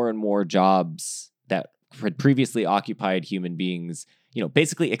 making more and more jobs that had previously occupied human beings, you know,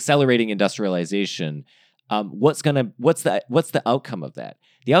 basically accelerating industrialization. What's the outcome of that?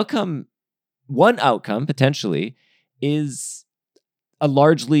 One outcome potentially is a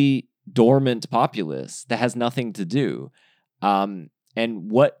largely dormant populace that has nothing to do. And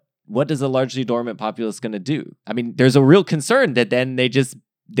what does a largely dormant populace going to do? I mean, there's a real concern that then they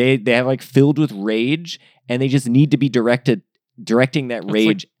have like filled with rage and they just need to be directing that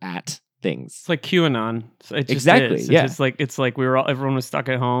rage at things. It's like QAnon. It just exactly. Is. Yeah. It's like everyone was stuck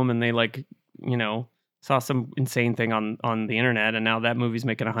at home and they like, you know, saw some insane thing on the internet and now that movie's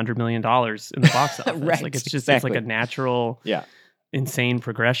making $100 million in the box office. Right. Like it's just, exactly. it's like a natural, insane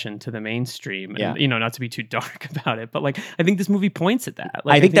progression to the mainstream. And, you know, not to be too dark about it, but like, I think this movie points at that.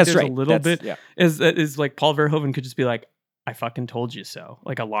 Like, I think that's there's right. a little bit is like Paul Verhoeven could just be like, I fucking told you so,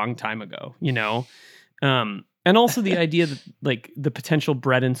 like a long time ago, you know? And also the idea that like the potential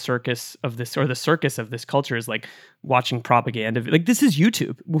bread and circus of this, or the circus of this culture, is like watching propaganda. Like this is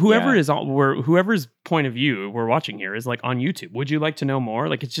YouTube. Whoever is on, whoever's point of view we're watching here is like on YouTube. Would you like to know more?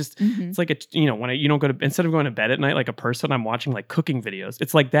 Like it's just, it's like a, you know, when you don't go to, instead of going to bed at night like a person, I'm watching like cooking videos.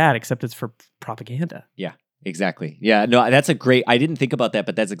 It's like that, except it's for propaganda. Yeah. Exactly. Yeah. No, that's a great. I didn't think about that,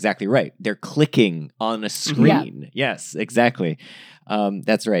 but that's exactly right. They're clicking on a screen. Yes, exactly.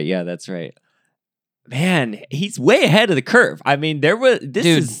 That's right. Yeah, that's right. Man, he's way ahead of the curve. I mean, this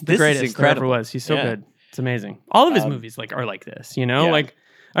is the greatest is there ever incredible. was. He's so good. It's amazing. All of his movies are like this, you know? Like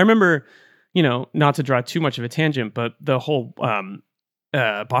I remember, not to draw too much of a tangent, but the whole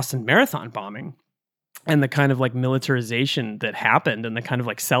Boston Marathon bombing and the kind of like militarization that happened and the kind of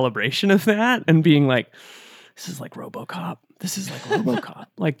like celebration of that and being like, this is like RoboCop. This is like RoboCop.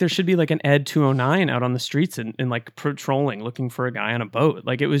 Like there should be like an Ed 209 out on the streets and like patrolling, looking for a guy on a boat.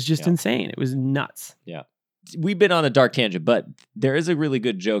 Like it was just insane. It was nuts. Yeah. We've been on a dark tangent, but there is a really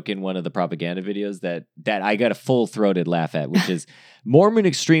good joke in one of the propaganda videos that I got a full-throated laugh at, which is Mormon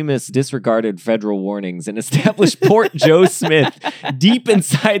extremists disregarded federal warnings and established Port Joe Smith deep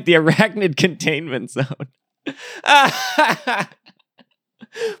inside the arachnid containment zone.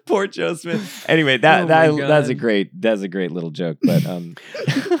 Port Joe Smith. Anyway, that's a great little joke. But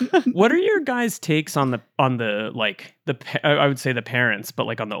what are your guys' takes on the like I would say the parents, but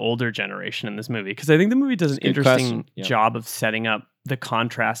like on the older generation in this movie? Because I think the movie does an interesting job of setting up the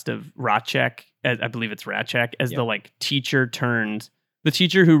contrast of Ratchek, I believe it's Ratchek, as the like teacher the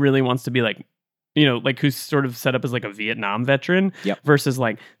teacher who really wants to be like, like who's sort of set up as like a Vietnam veteran versus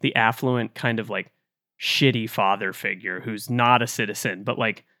like the affluent kind of like shitty father figure who's not a citizen, but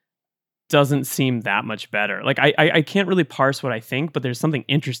like doesn't seem that much better. Like I can't really parse what I think, but there's something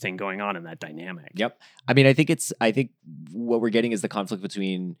interesting going on in that dynamic. Yep. I mean, I think what we're getting is the conflict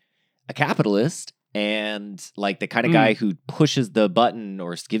between a capitalist and like the kind of guy who pushes the button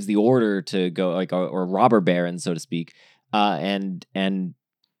or gives the order to go like or robber baron, so to speak, and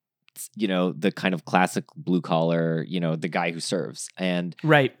the kind of classic blue collar, the guy who serves. And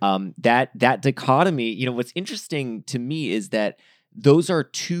right. That dichotomy, what's interesting to me is that those are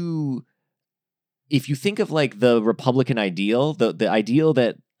two, if you think of like the Republican ideal, the ideal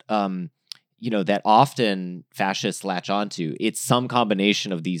that, that often fascists latch onto, it's some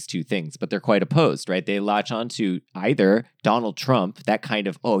combination of these two things, but they're quite opposed, right? They latch onto either Donald Trump, that kind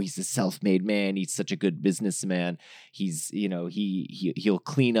of, he's a self-made man, he's such a good businessman, he's, he'll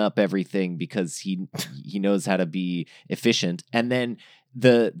clean up everything because he knows how to be efficient. And then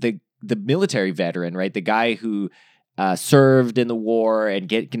the military veteran, right? The guy who served in the war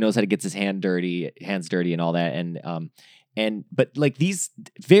and knows how to get his hands dirty and all that. But like these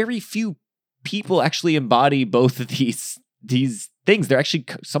very few people actually embody both of these things. They're actually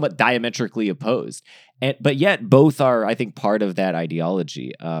somewhat diametrically opposed, but yet both are, I think, part of that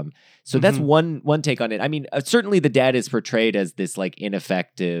ideology. So that's one take on it. I mean, certainly the dad is portrayed as this like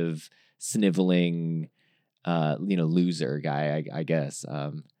ineffective, sniveling, loser guy. I guess.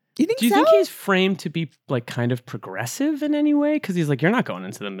 Do you think he's framed to be like kind of progressive in any way? Because he's like, you're not going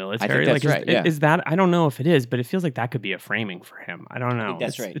into the military. I think that's right. Is that? I don't know if it is, but it feels like that could be a framing for him. I don't know. I think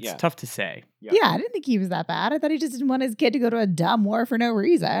that's right. It's tough to say. Yeah, I didn't think he was that bad. I thought he just didn't want his kid to go to a dumb war for no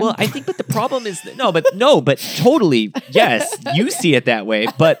reason. Well, I think, but the problem is but totally, yes, you see it that way.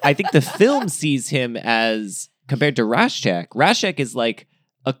 But I think the film sees him as, compared to Ratchek. Ratchek is like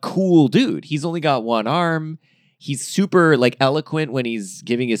a cool dude. He's only got one arm. He's super like eloquent when he's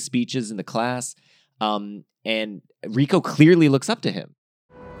giving his speeches in the class. And Rico clearly looks up to him.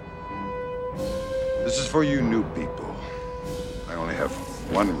 This is for you new people. I only have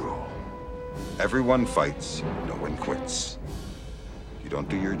one rule. Everyone fights, no one quits. If you don't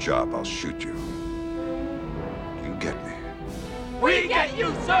do your job, I'll shoot you. You get me? We get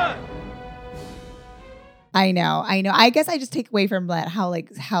you, sir! I know. I guess I just take away from that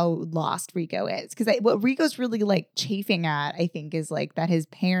how lost Rico is. Because what Rico's really like chafing at, I think, is like that his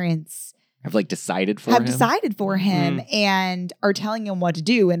parents have like decided for him and are telling him what to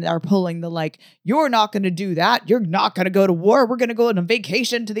do and are pulling the like, you're not going to do that. You're not going to go to war. We're going to go on a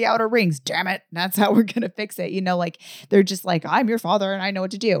vacation to the outer rings. Damn it. That's how we're going to fix it. Like they're just like, I'm your father and I know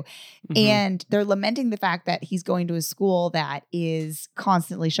what to do. And they're lamenting the fact that he's going to a school that is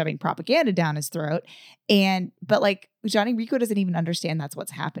constantly shoving propaganda down his throat. But like Johnny Rico doesn't even understand that's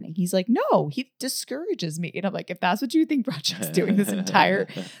what's happening. He's like, no, he discourages me. And I'm like, if that's what you think Ratchek's doing this entire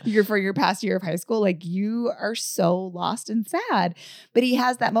year for your past year of high school, like you are so lost and sad. But he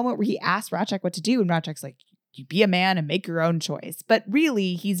has that moment where he asks Ratchek what to do. And Ratchek's like, you be a man and make your own choice. But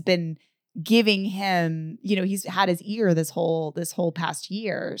really he's been giving him, he's had his ear this whole past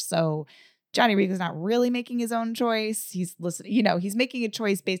year. So Johnny Rico's not really making his own choice. He's listening, he's making a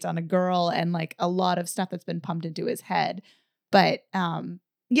choice based on a girl and like a lot of stuff that's been pumped into his head. But I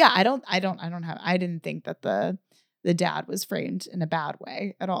didn't think that the dad was framed in a bad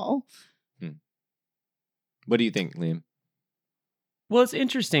way at all. What do you think, Liam? Well, it's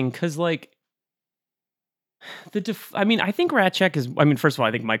interesting because like I think Ratchek is. I mean, first of all,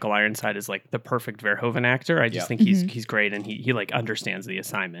 I think Michael Ironside is like the perfect Verhoeven actor. I just think he's great, and he like understands the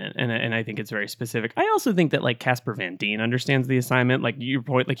assignment, and I think it's very specific. I also think that like Casper Van Dien understands the assignment. Like your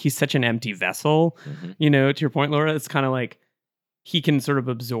point, like he's such an empty vessel. You know, to your point, Laura, it's kind of like he can sort of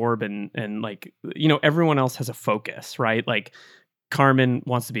absorb and like, you know, everyone else has a focus, right? Like Carmen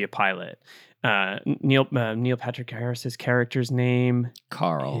wants to be a pilot. Neil Patrick Harris's character's name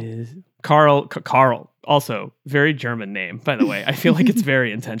is Carl. Also, very German name, by the way. I feel like it's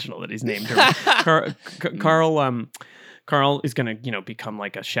very intentional that he's named German. Carl is gonna, you know, become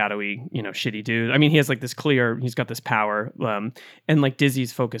like a shadowy, you know, shitty dude. I mean, he has like this he's got this power, and like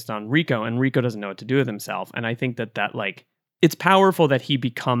Dizzy's focused on Rico, and Rico doesn't know what to do with himself. And I think that like it's powerful that he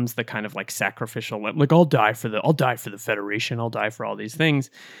becomes the kind of like sacrificial, like I'll die for the Federation, I'll die for all these things.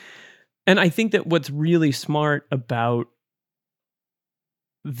 And I think that what's really smart about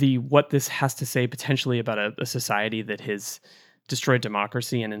what this has to say potentially about a society that has destroyed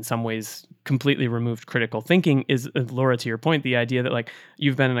democracy and in some ways completely removed critical thinking is, Laura, to your point, the idea that like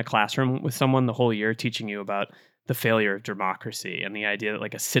you've been in a classroom with someone the whole year teaching you about the failure of democracy and the idea that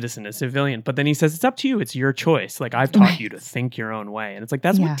like a citizen is civilian. But then he says, it's up to you. It's your choice. Like I've taught you to think your own way. And it's like,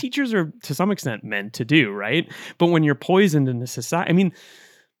 that's what teachers are to some extent meant to do. Right. But when you're poisoned in the society, I mean,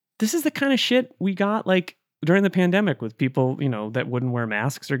 this is the kind of shit we got like during the pandemic with people, you know, that wouldn't wear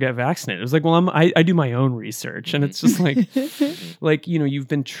masks or get vaccinated. It was like, well, I do my own research. And it's just like, like, you know, you've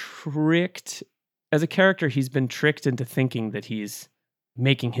been tricked as a character. He's been tricked into thinking that he's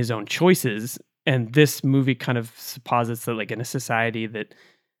making his own choices. And this movie kind of posits that like in a society that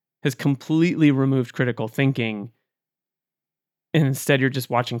has completely removed critical thinking, and instead you're just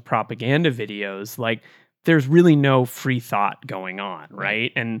watching propaganda videos, like there's really no free thought going on,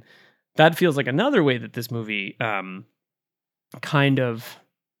 right? And that feels like another way that this movie kind of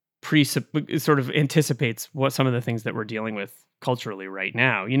sort of anticipates what some of the things that we're dealing with culturally right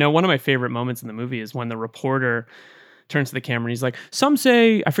now. You know, one of my favorite moments in the movie is when the reporter turns to the camera and he's like, some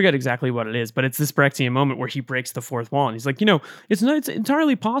say, I forget exactly what it is, but it's this Brechtian moment where he breaks the fourth wall and he's like, you know, it's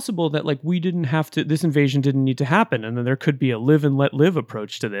entirely possible that like this invasion didn't need to happen, and then there could be a live and let live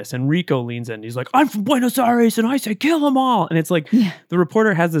approach to this. And Rico leans in and he's like, I'm from Buenos Aires and I say kill them all. And it's like the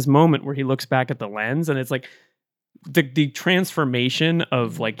reporter has this moment where he looks back at the lens and it's like the transformation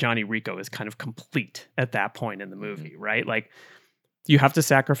of like Johnny Rico is kind of complete at that point in the movie, right? Like you have to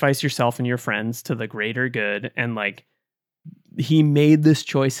sacrifice yourself and your friends to the greater good, and like he made this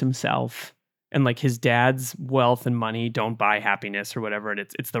choice himself, and like his dad's wealth and money don't buy happiness or whatever. And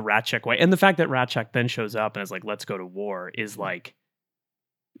it's the Ratchek way. And the fact that Ratchek then shows up and is like, let's go to war is like,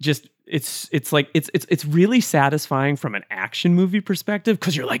 just, it's really satisfying from an action movie perspective.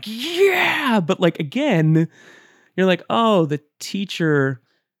 'Cause you're like, yeah, but like, again, you're like, oh, the teacher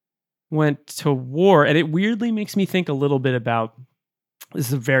went to war. And it weirdly makes me think a little bit about, this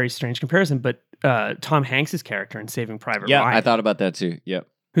is a very strange comparison, but Tom Hanks's character in Saving Private Ryan. Yeah, I thought about that too. Yep.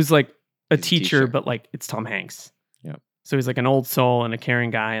 Who's like a teacher, but like it's Tom Hanks. Yep. So he's like an old soul and a caring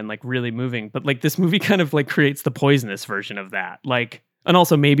guy and like really moving. But like this movie kind of like creates the poisonous version of that. Like, and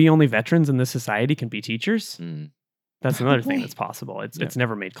also maybe only veterans in this society can be teachers. That's another thing that's possible. It's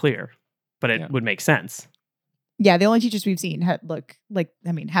never made clear, but it would make sense. Yeah, the only teachers we've seen have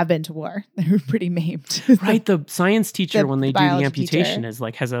been to war. They were pretty maimed. Right, the science teacher when they do the amputation is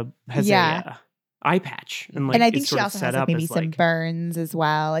like has a eye patch, and like, and I think she also has like maybe some burns as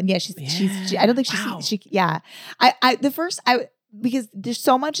well. And she's I don't think because there's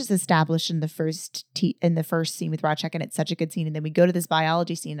so much is established in the first scene with Ratchek, and it's such a good scene. And then we go to this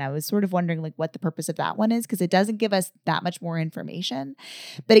biology scene. And I was sort of wondering like what the purpose of that one is, because it doesn't give us that much more information.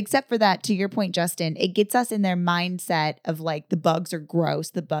 But except for that, to your point, Justin, it gets us in their mindset of like the bugs are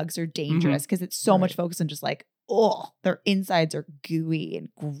gross, the bugs are dangerous, because it's so much focus on just like, oh, their insides are gooey and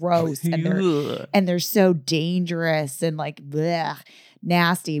gross, and they're so dangerous and like bleh,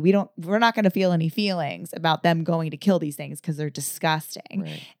 nasty. We're not going to feel any feelings about them going to kill these things because they're disgusting.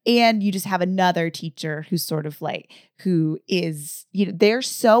 Right. And you just have another teacher who's sort of like, who is, you know, they're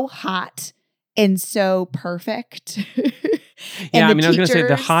so hot and so perfect. Yeah, I mean, I was going to say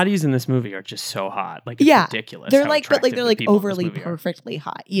the hotties in this movie are just so hot. Like, it's ridiculous. They're like, but like, they're like overly perfectly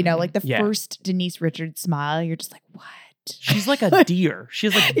hot. You know, like the first Denise Richards smile, you're just like, what? She's like a deer. She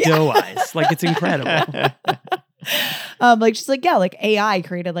has like doe eyes. Like, it's incredible. Like she's like, yeah, like AI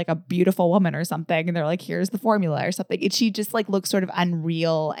created like a beautiful woman or something, and they're like, here's the formula or something. And she just like looks sort of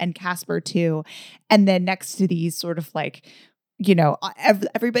unreal, and Casper too. And then next to these sort of like, you know,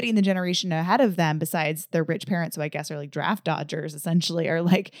 everybody in the generation ahead of them, besides their rich parents, who I guess are like draft dodgers essentially, are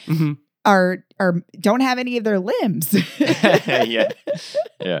like are don't have any of their limbs.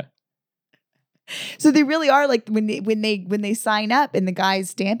 Yeah. So they really are like when they sign up and the guy's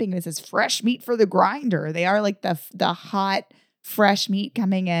stamping and it says fresh meat for the grinder. They are like the hot fresh meat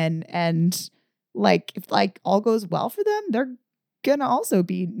coming in, and like if like all goes well for them, they're gonna also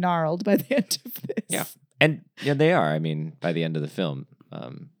be gnarled by the end of this. Yeah. And yeah, they are. I mean, by the end of the film.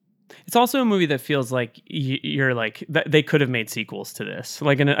 It's also a movie that feels like you're like they could have made sequels to this.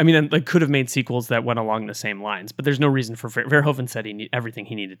 Like, they could have made sequels that went along the same lines. But there's no reason for Verhoeven said everything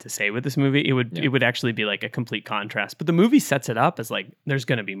he needed to say with this movie. It would actually be like a complete contrast. But the movie sets it up as like there's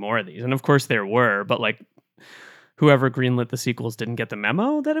going to be more of these, and of course there were. But like whoever greenlit the sequels didn't get the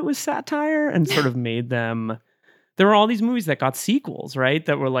memo that it was satire and sort of made them. There were all these movies that got sequels, right?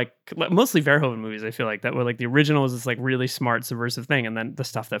 That were like mostly Verhoeven movies. I feel like that were like the original was this like really smart subversive thing, and then the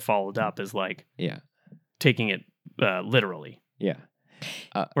stuff that followed up is like taking it literally,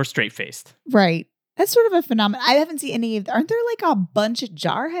 or straight faced, right? That's sort of a phenomenon. I haven't seen any of. Aren't there like a bunch of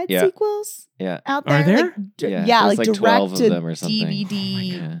Jarhead sequels? Out there, are there? Like like 12 direct of to them or something.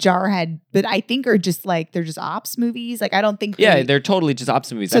 DVD Jarhead, but I think are just like they're just ops movies. Like I don't think they're totally just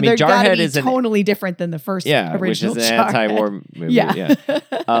ops movies. So I mean, Jarhead is totally different than the first original which is an Jarhead. anti-war movie. Yeah.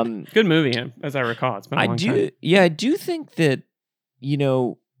 Good movie, as I recall. It's been a long time. I do think that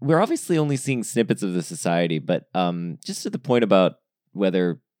we're obviously only seeing snippets of the society, but just to the point about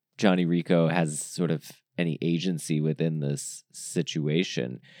whether Johnny Rico has sort of any agency within this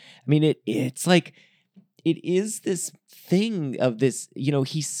situation. I mean, it's like it is this thing of this,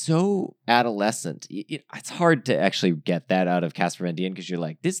 he's so adolescent. It's hard to actually get that out of Casper Van Dien because you're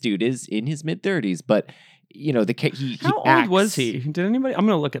like, this dude is in his mid-30s, but how old was he? Did anybody? I'm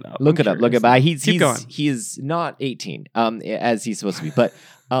gonna look it up. Look it up. Keep going. He is not 18, as he's supposed to be,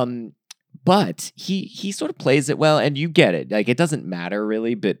 but he sort of plays it well, and you get it. Like it doesn't matter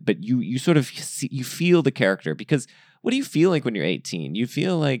really, but you sort of you feel the character, because what do you feel like when you're 18? You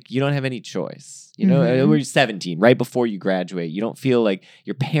feel like you don't have any choice. When you're 17, right before you graduate, you don't feel like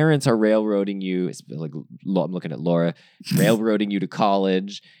your parents are railroading you. It's like I'm looking at Laura, railroading you to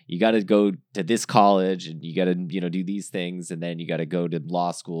college. You got to go to this college, and you got to do these things, and then you got to go to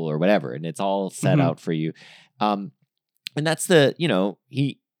law school or whatever, and it's all set out for you. And that's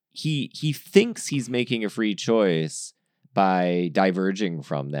he thinks he's making a free choice by diverging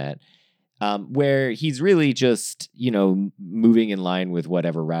from that, where he's really just, moving in line with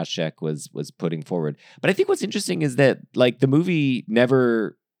whatever Rashek was putting forward. But I think what's interesting is that like the movie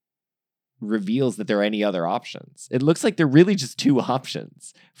never reveals that there are any other options. It looks like there are really just two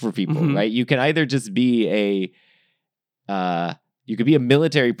options for people, right? You can either just be you could be a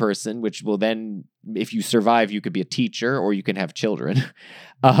military person, which will then, if you survive, you could be a teacher, or you can have children.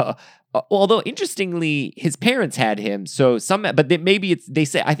 Although interestingly, his parents had him, so but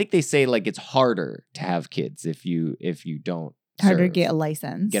I think they say like it's harder to have kids if you don't harder to get a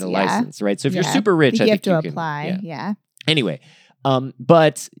license. License, right? So if you're super rich, I think you have to apply. Yeah. Anyway,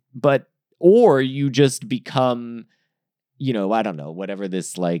 but or you just become, I don't know, whatever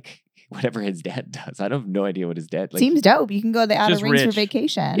his dad does. I have no idea what his dad seems dope. You can go to the Outer just Rings rich. for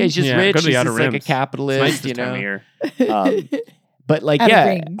vacation. Yeah, he's just rich. Go to the He's Outer just like a Rims. capitalist, It's nice this time of year. But like,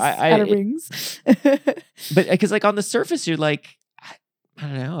 Outer Rings. But because like on the surface, you're like, I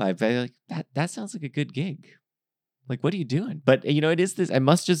don't know. I like that sounds like a good gig. Like, what are you doing? But it is this. It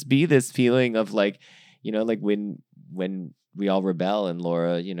must just be this feeling of like, like when we all rebel, and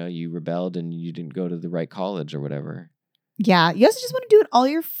Laura, you rebelled and you didn't go to the right college or whatever. Yeah, you also just want to do what all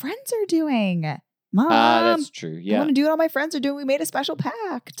your friends are doing. Mom, that's true. Yeah, I want to do what all my friends are doing. We made a special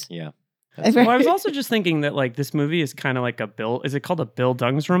pact. Yeah. Well, I was also just thinking that like this movie is kind of like is it called a Bill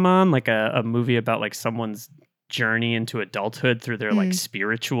Dungsroman? Like a movie about like someone's journey into adulthood through their like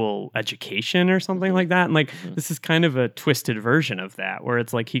spiritual education or something like that. And like this is kind of a twisted version of that, where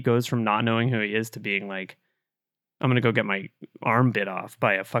it's like he goes from not knowing who he is to being like, I'm going to go get my arm bit off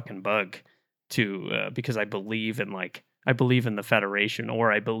by a fucking bug because I believe in the Federation,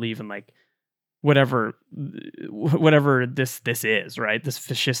 or I believe in like whatever this is, right? This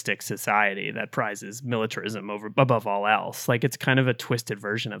fascistic society that prizes militarism above all else. Like it's kind of a twisted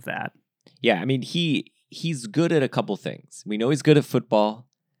version of that. Yeah, I mean he's good at a couple things. We know he's good at football,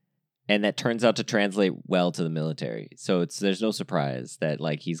 and that turns out to translate well to the military. So there's no surprise that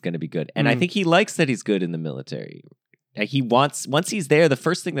like he's going to be good. And I think he likes that he's good in the military. Like once he's there, the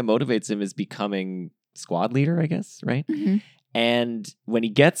first thing that motivates him is becoming squad leader, I guess, right? Mm-hmm. And when he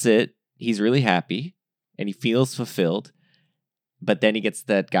gets it, he's really happy and he feels fulfilled. But then he gets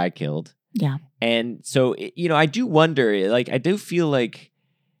that guy killed. Yeah. And so, I do wonder, like, I do feel like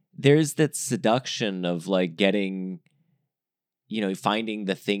there's that seduction of like getting, finding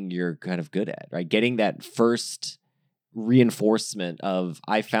the thing you're kind of good at, right? Getting that first reinforcement of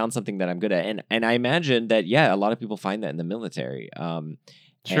I found something that I'm good at. And I imagine that, a lot of people find that in the military.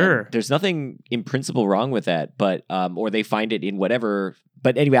 Sure. And there's nothing in principle wrong with that, but or they find it in whatever.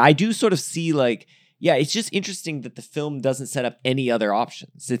 But anyway, I do sort of see like, it's just interesting that the film doesn't set up any other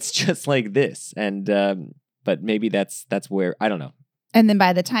options. It's just like this. And but maybe that's where, I don't know. And then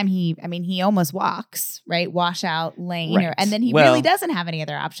by the time he almost walks, right? Washout lane. Right. And then he really doesn't have any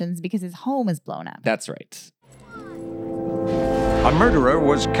other options because his home is blown up. That's right. A murderer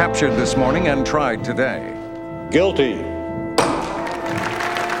was captured this morning and tried today. Guilty.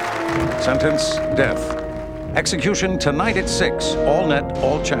 Sentence, death. Execution tonight at 6, all net,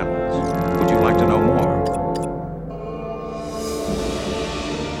 all channels. Would you like to know more?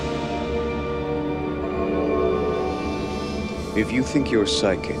 If you think you're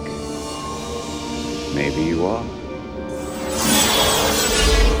psychic, maybe you are.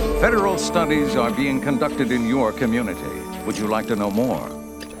 Federal studies are being conducted in your community. Would you like to know more?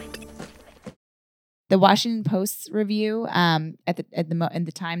 The Washington Post's review at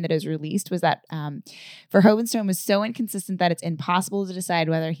the time that it was released was that Verhoeven's tone was so inconsistent that it's impossible to decide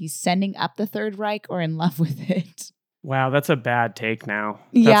whether he's sending up the Third Reich or in love with it. Wow, that's a bad take now.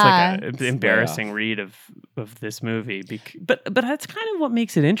 Yeah. That's like an embarrassing read of this movie. But that's kind of what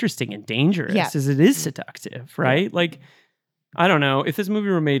makes it interesting and dangerous, is it is seductive, right? Yeah. Like, I don't know, if this movie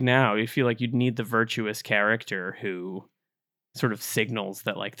were made now, you feel like you'd need the virtuous character who sort of signals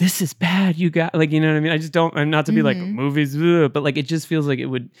that like, this is bad, you got, like, you know what I mean? I'm not to be like, movies, but like, it just feels like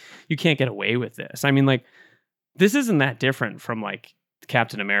you can't get away with this. I mean, like, this isn't that different from like, the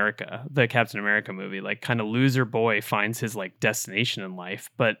Captain America movie, like kind of loser boy finds his like destination in life,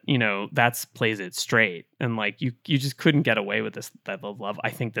 but you know, plays it straight. And like, you just couldn't get away with this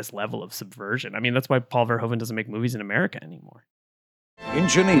level of subversion. I mean, that's why Paul Verhoeven doesn't make movies in America anymore. In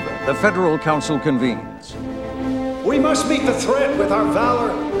Geneva, the Federal Council convenes. We must meet the threat with our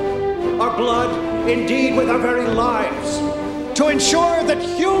valor, our blood, indeed with our very lives, to ensure that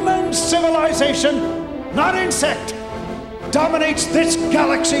human civilization, not insect, dominates this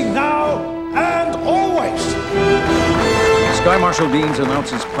galaxy now and always. Sky Marshal Deans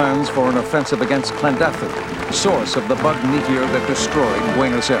announces plans for an offensive against Clandestine, source of the bug meteor that destroyed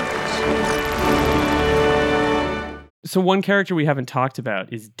Buenos Aires. So one character we haven't talked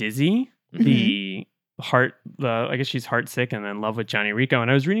about is Dizzy, I guess she's heartsick and in love with Johnny Rico.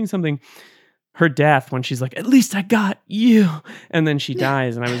 And I was reading something, her death, when she's like, at least I got you, and then she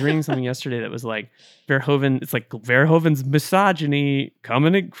dies. And I was reading something yesterday that was like, it's like Verhoeven's misogyny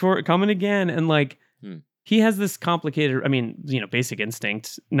coming again. And like, he has this complicated, I mean, you know, Basic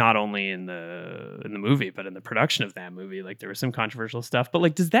Instinct, not only in the movie, but in the production of that movie, like there was some controversial stuff, but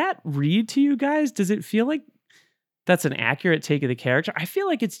like, does that read to you guys? Does it feel like that's an accurate take of the character? I feel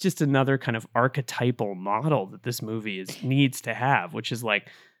like it's just another kind of archetypal model that this movie needs to have, which is like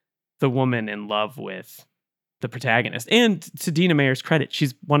the woman in love with the protagonist. And to Dina Mayer's credit,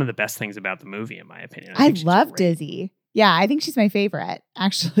 she's one of the best things about the movie, in my opinion. I love Dizzy. Yeah, I think she's my favorite,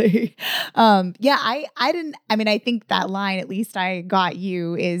 actually. I think that line, at least I got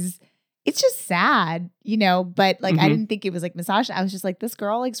you, it's just sad, you know, but like, I didn't think it was like misogyny. I was just like, this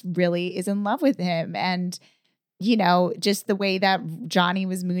girl like really is in love with him. And, you know, just the way that Johnny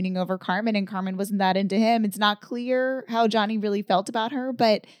was mooning over Carmen and Carmen wasn't that into him. It's not clear how Johnny really felt about her,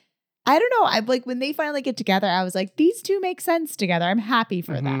 but I don't know. I'm like, when they finally get together, I was like, these two make sense together. I'm happy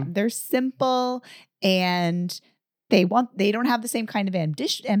for them. They're simple and they don't have the same kind of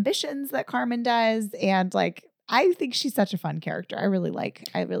ambitions that Carmen does. And like, I think she's such a fun character. I really like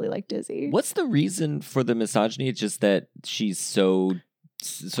Dizzy. What's the reason for the misogyny? It's just that she's so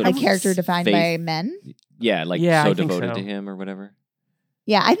sort of a character defined by men. Yeah, like so devoted to him or whatever.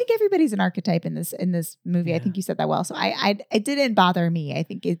 Yeah, I think everybody's an archetype in this movie. Yeah. I think you said that well. So it didn't bother me. I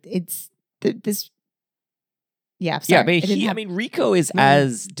think it's this. Yeah, sorry. Yeah, I mean, Rico is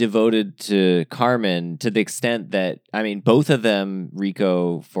as devoted to Carmen to the extent that, I mean, both of them,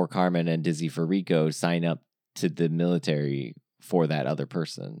 Rico for Carmen and Dizzy for Rico, sign up to the military for that other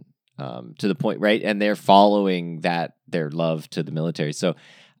person, to the point, right? And they're following their love to the military. So,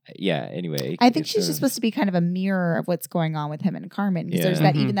 yeah, anyway. I think she's just supposed to be kind of a mirror of what's going on with him and Carmen. Because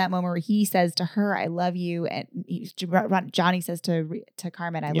there's even that moment where he says to her, I love you. And Johnny says to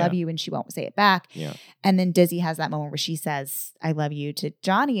Carmen, I love you. And she won't say it back. Yeah. And then Dizzy has that moment where she says, I love you to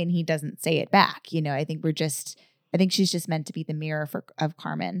Johnny. And he doesn't say it back. You know, I think she's just meant to be the mirror of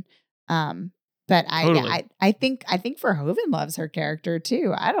Carmen. But But Totally. I think Verhoeven loves her character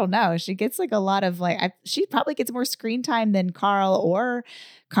too. I don't know. She gets like a lot of she probably gets more screen time than Carl or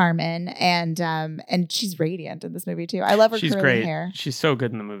Carmen, and she's radiant in this movie too. I love her She's curly great. hair. She's so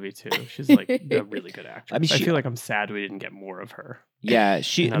good in the movie too. She's like a really good actress. I mean, I she- feel like I'm sad we didn't get more of her. Yeah,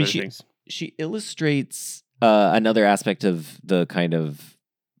 in other things. she illustrates another aspect of the kind of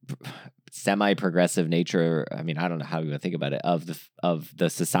semi-progressive nature. I mean, I don't know how you would think about it of the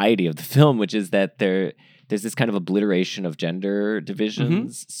society of the film, which is that there's this kind of obliteration of gender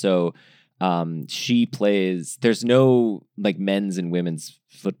divisions. So she plays. There's no like men's and women's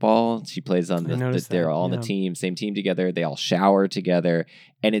football. She plays on they're all on the team, same team together. They all shower together,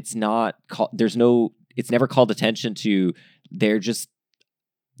 and it's not called. It's never called attention to. They're just.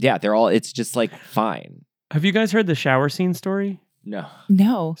 Yeah, they're all. It's just like fine. Have you guys heard the shower scene story?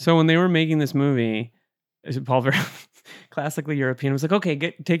 No. So when they were making this movie, Paul Verhoeven, classically European, was like,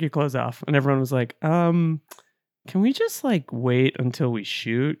 "Okay, take your clothes off," and everyone was like, "Can we just like wait until we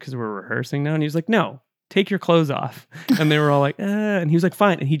shoot because we're rehearsing now?" And he was like, "No, take your clothes off," and they were all like, and he was like,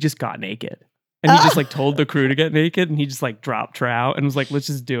 "Fine," and he just got naked. And he just like told the crew to get naked, and he just like dropped trout and was like, "Let's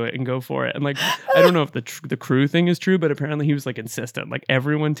just do it and go for it." And like, I don't know if the crew thing is true, but apparently he was like insistent, like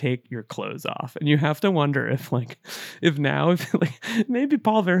everyone take your clothes off. And you have to wonder if maybe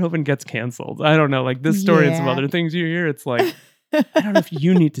Paul Verhoeven gets canceled. I don't know, like this story and some other things you hear. It's like, I don't know if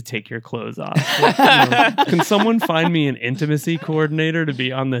you need to take your clothes off. Like, can someone find me an intimacy coordinator to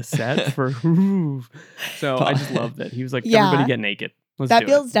be on the set for? So I just love that he was like, everybody get naked. That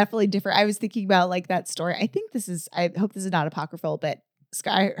feels definitely different. I was thinking about like that story. I hope this is not apocryphal, but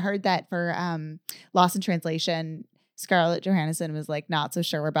I heard that for Lost in Translation, Scarlett Johansson was like not so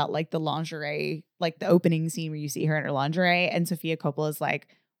sure about like the lingerie, like the opening scene where you see her in her lingerie, and Sofia Coppola is like,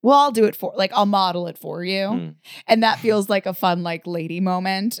 "Well, I'll model it for you," and that feels like a fun like lady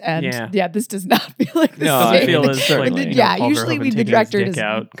moment. And this does not feel like the same. same. Feel as like, Usually the director does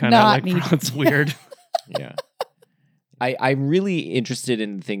not need. It's weird. Yeah. I'm really interested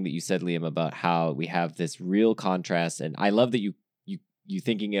in the thing that you said, Liam, about how we have this real contrast, and I love that you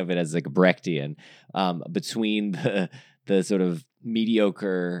thinking of it as like a Brechtian between the sort of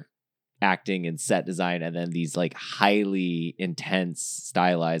mediocre acting and set design, and then these like highly intense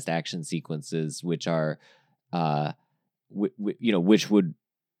stylized action sequences, which are, which would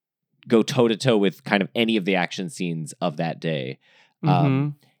go toe to toe with kind of any of the action scenes of that day,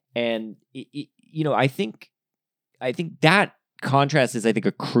 and I think that contrast is, I think,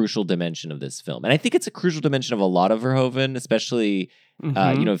 a crucial dimension of this film. And I think it's a crucial dimension of a lot of Verhoeven, especially,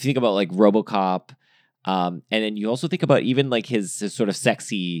 if you think about like RoboCop, and then you also think about even like his sort of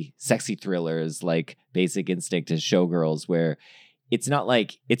sexy thrillers like Basic Instinct and Showgirls, where it's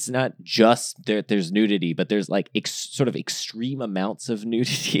not just there's nudity, but there's like sort of extreme amounts of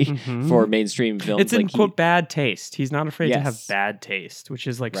nudity for mainstream films. It's in quote bad taste. He's not afraid to have bad taste, which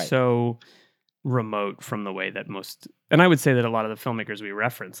is like so remote from the way that most, and I would say that a lot of the filmmakers we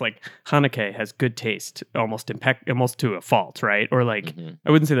reference, like Haneke has good taste almost to a fault, right? Or like I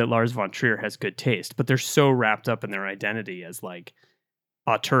wouldn't say that Lars von Trier has good taste, but they're so wrapped up in their identity as like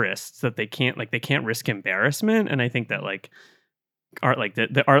auteurs that they can't risk embarrassment. And I think that like art like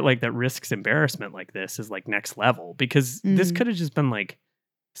the art like that risks embarrassment like this is like next level, because this could have just been like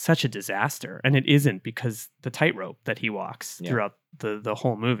such a disaster, and it isn't, because the tightrope that he walks throughout the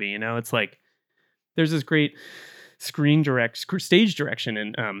whole movie, it's like there's this great stage direction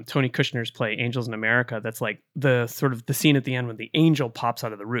in Tony Kushner's play Angels in America. That's like the sort of the scene at the end when the angel pops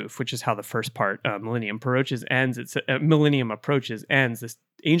out of the roof, which is how the first part, Millennium Approaches, ends. This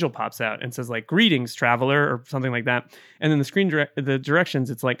angel pops out and says like, "Greetings, traveler," or something like that. And then the directions,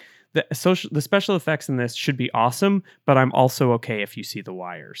 it's like the special effects in this should be awesome, but I'm also okay if you see the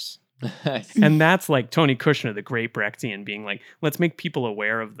wires. And that's like Tony Kushner, the great Brechtian, being like, let's make people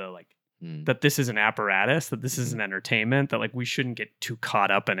aware of the like, that this is an apparatus, that this is an entertainment, that like we shouldn't get too caught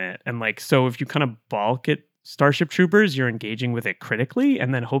up in it. And like, so if you kind of balk at Starship Troopers, you're engaging with it critically,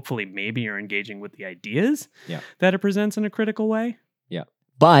 and then hopefully maybe you're engaging with the ideas that it presents in a critical way. Yeah.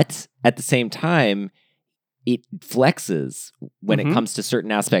 But at the same time, it flexes when it comes to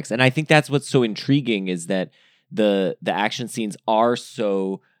certain aspects. And I think that's what's so intriguing, is that the action scenes are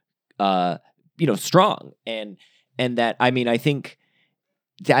so strong. And that, I mean, I think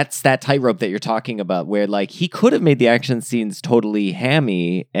that's that tightrope that you're talking about, where like he could have made the action scenes totally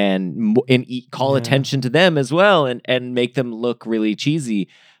hammy and call attention to them as well, and make them look really cheesy.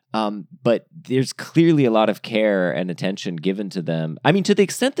 But there's clearly a lot of care and attention given to them. I mean, to the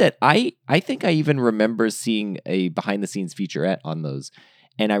extent that I think I even remember seeing a behind the scenes featurette on those.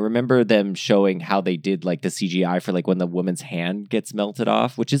 And I remember them showing how they did like the CGI for like when the woman's hand gets melted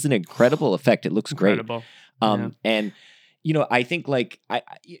off, which is an incredible effect. It looks great. Incredible. And I think like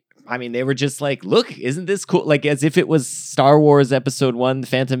I mean, they were just like, look, isn't this cool? Like as if it was Star Wars Episode 1, The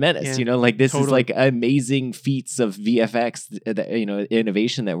Phantom Menace, like this is like amazing feats of VFX,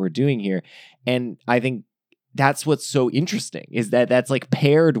 innovation that we're doing here. And I think that's what's so interesting is that that's like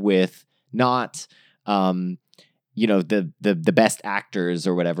paired with not, the best actors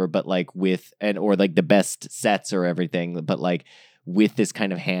or whatever, but like or like the best sets or everything, but like with this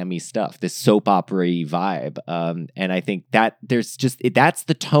kind of hammy stuff, this soap opera-y vibe. And I think that that's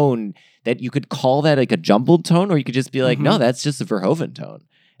the tone that you could call that like a jumbled tone, or you could just be like, no, that's just a Verhoeven tone.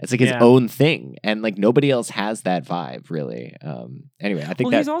 It's like his own thing. And like nobody else has that vibe really. Anyway, I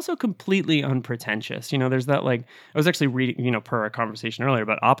think he's also completely unpretentious. There's that like, I was actually reading, per our conversation earlier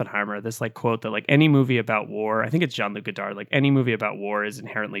about Oppenheimer, this like quote that like any movie about war, I think it's Jean-Luc Godard, like any movie about war is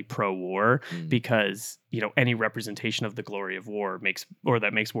inherently pro-war because, any representation of the glory of war makes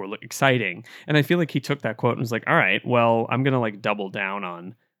war look exciting. And I feel like he took that quote and was like, all right, well, I'm going to like double down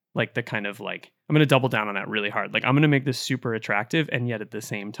on like the kind of like, I'm going to double down on that really hard. Like I'm going to make this super attractive and yet at the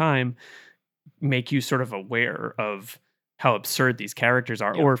same time make you sort of aware of how absurd these characters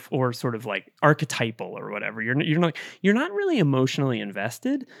are or sort of like archetypal or whatever. You're not really emotionally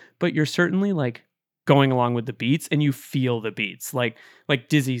invested, but you're certainly like going along with the beats and you feel the beats. Like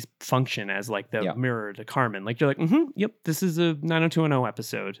Dizzy's function as like the mirror to Carmen. Like you're like, yep, this is a 90210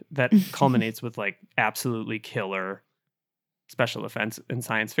 episode that culminates with like absolutely killer special effects in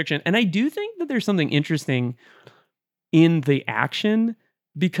science fiction. And I do think that there's something interesting in the action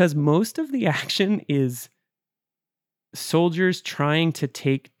because most of the action is soldiers trying to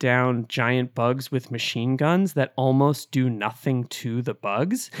take down giant bugs with machine guns that almost do nothing to the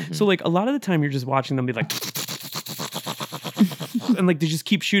bugs. Mm-hmm. So like a lot of the time you're just watching them be like and like they just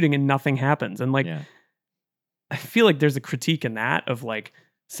keep shooting and nothing happens. And like I feel like there's a critique in that of like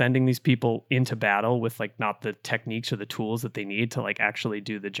sending these people into battle with like not the techniques or the tools that they need to like actually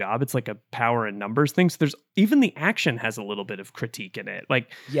do the job. It's like a power and numbers thing. So there's even the action has a little bit of critique in it.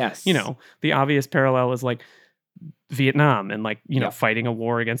 Like, yes, the obvious parallel is like Vietnam and like, fighting a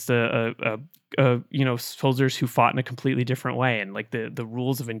war against soldiers who fought in a completely different way. And like the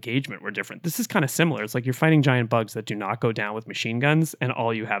rules of engagement were different. This is kind of similar. It's like you're fighting giant bugs that do not go down with machine guns and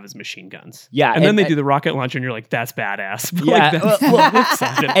all you have is machine guns. Yeah. And then they do the rocket launcher and you're like, that's badass. But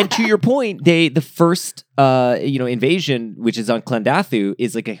yeah. And to your point, the first, invasion, which is on Clendathu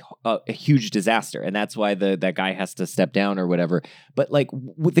is like a huge disaster. And that's why that guy has to step down or whatever. But like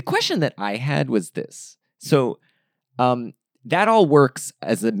the question that I had was this. So, that all works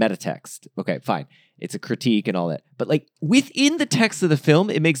as a meta text. Okay, fine. It's a critique and all that. But like within the text of the film,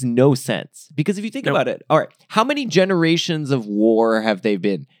 it makes no sense. Because if you think about it, all right, how many generations of war have they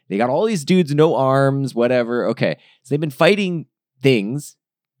been? They got all these dudes, no arms, whatever. Okay. So they've been fighting things.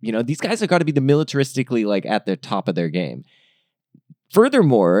 These guys have got to be the militaristically like at the top of their game.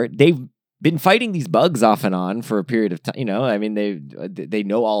 Furthermore, they've been fighting these bugs off and on for a period of time. I mean, they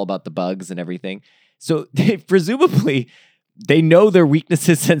know all about the bugs and everything. So they presumably they know their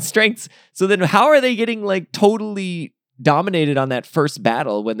weaknesses and strengths. So then how are they getting like totally dominated on that first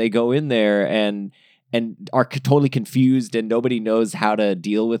battle when they go in there and are totally confused and nobody knows how to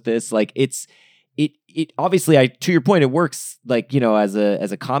deal with this? Like it obviously, to your point, it works like, as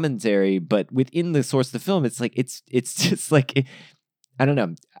a commentary, but within the source of the film, it's like, it's just like, I don't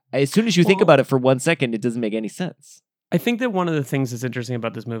know. As soon as you think about it for 1 second, it doesn't make any sense. I think that one of the things that's interesting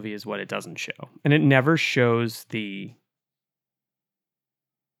about this movie is what it doesn't show. And it never shows the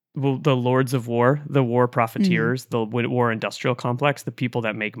lords of war, the war profiteers, the war industrial complex, the people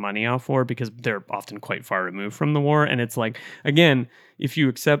that make money off war, because they're often quite far removed from the war. And it's like, again, if you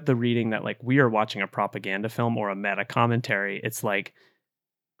accept the reading that like we are watching a propaganda film or a meta commentary, it's like,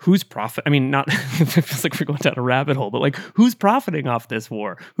 who's profit? I mean, not it feels like we're going down a rabbit hole, but like who's profiting off this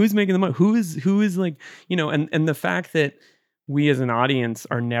war? Who's making the money? Who is like, and the fact that we as an audience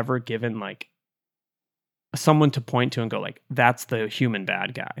are never given like someone to point to and go like, that's the human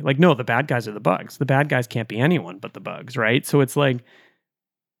bad guy. Like, no, the bad guys are the bugs. The bad guys can't be anyone but the bugs, right? So it's like,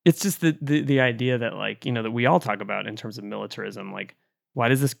 it's just the idea that like, that we all talk about in terms of militarism. Like, why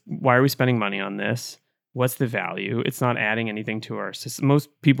are we spending money on this? What's the value? It's not adding anything to our system. Most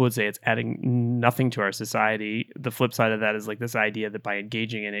people would say it's adding nothing to our society. The flip side of that is like this idea that by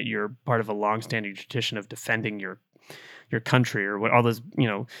engaging in it, you're part of a long-standing tradition of defending your country or what all those,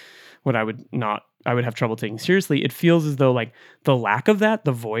 what I would have trouble taking seriously. It feels as though like the lack of that,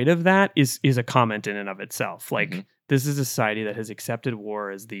 the void of that is a comment in and of itself. Like this is a society that has accepted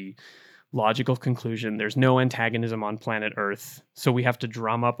war as the logical conclusion. There's no antagonism on planet Earth, so we have to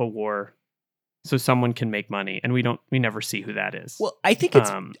drum up a war so someone can make money, and we never see who that is. Well, I think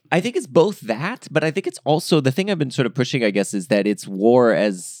it's both that, but I think it's also the thing I've been sort of pushing, I guess, is that it's war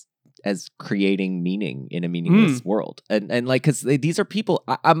as creating meaning in a meaningless world, and like because these are people.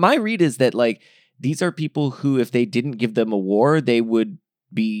 My read is that like these are people who, if they didn't give them a war, they would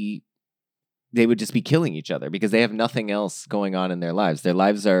just be killing each other because they have nothing else going on in their lives. Their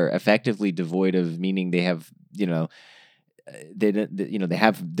lives are effectively devoid of meaning. They have, they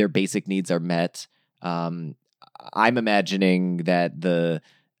have their basic needs are met. I'm imagining that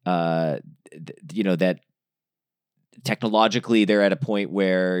that technologically they're at a point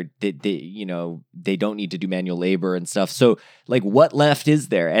where they don't need to do manual labor and stuff. So like what left is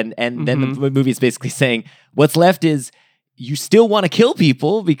there? And then the movie is basically saying what's left is you still want to kill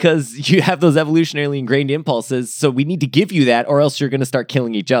people because you have those evolutionarily ingrained impulses. So we need to give you that or else you're going to start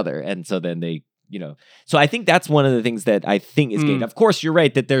killing each other. And so then they, so I think that's one of the things that I think is gained. Of course, you're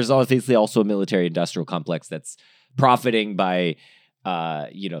right that there's obviously also a military industrial complex that's profiting by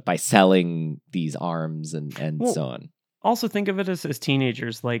selling these arms and so on. Also think of it as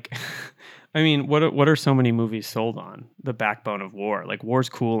teenagers. Like, I mean, what are so many movies sold on? The backbone of war. Like war's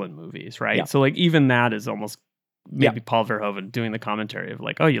cool in movies, right? Yeah. So like even that is almost maybe Paul Verhoeven doing the commentary of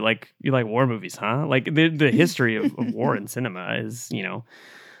like, oh, you like war movies, huh? Like the history of war in cinema is,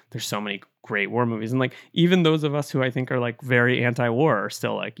 there's so many great war movies. And like even those of us who I think are like very anti-war are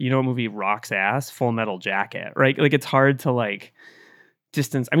still like, what movie rocks ass? Full Metal Jacket, right? Like it's hard to like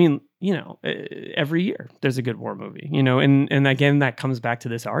distance. I mean, every year there's a good war movie, and again, that comes back to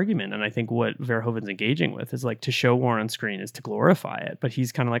this argument. And I think what Verhoeven's engaging with is like to show war on screen is to glorify it. But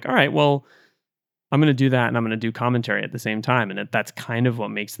he's kind of like, all right, well, I'm going to do that and I'm going to do commentary at the same time. And that's kind of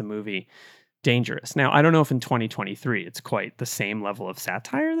what makes the movie dangerous. Now, I don't know if in 2023 it's quite the same level of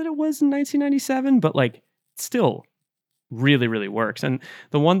satire that it was in 1997, but like still really, really works. And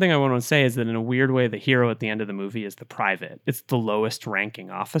the one thing I want to say is that in a weird way, the hero at the end of the movie is the private. It's the lowest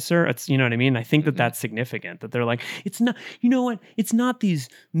ranking officer. It's, you know what I mean? I think that that's significant, that they're like, it's not, it's not these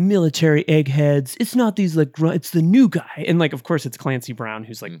military eggheads. It's not these like, it's the new guy. And like, of course it's Clancy Brown,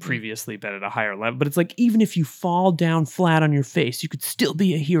 who's like previously been at a higher level, but it's like, even if you fall down flat on your face, you could still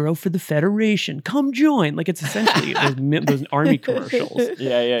be a hero for the Federation. Come join. Like it's essentially those army commercials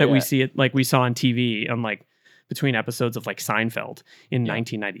that we see it, like we saw on TV on like, between episodes of like Seinfeld in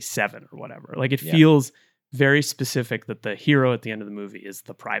 1997 or whatever. Like it feels very specific that the hero at the end of the movie is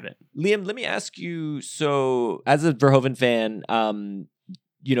the private. Liam, let me ask you, so as a Verhoeven fan,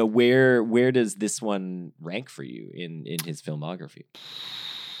 where does this one rank for you in his filmography?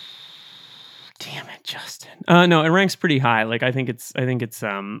 Damn it, Justin. No, it ranks pretty high. Like I think it's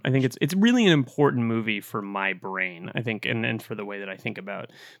really an important movie for my brain, I think, and for the way that I think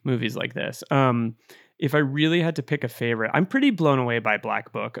about movies like this. If I really had to pick a favorite, I'm pretty blown away by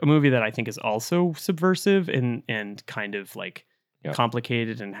Black Book, a movie that I think is also subversive and kind of like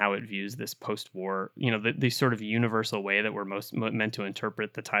complicated in how it views this post-war, the sort of universal way that we're most meant to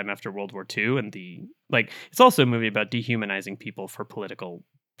interpret the time after World War II. And it's also a movie about dehumanizing people for political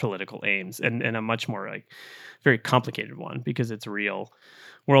aims and a much more like very complicated one because it's real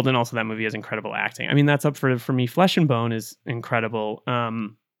world. And also that movie has incredible acting. I mean, that's up for me. Flesh and Bone is incredible.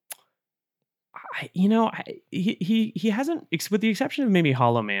 He hasn't, with the exception of maybe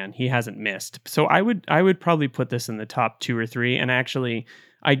Hollow Man, he hasn't missed. So I would probably put this in the top 2 or 3. And actually,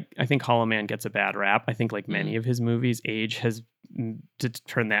 I think Hollow Man gets a bad rap. I think like many of his movies, age has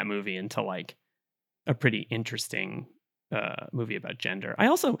turned that movie into like a pretty interesting movie about gender. I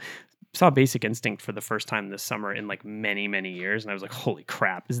also saw Basic Instinct for the first time this summer in like many, many years. And I was like, holy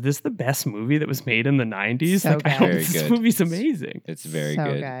crap, is this the best movie that was made in the 90s? So this movie's amazing. It's very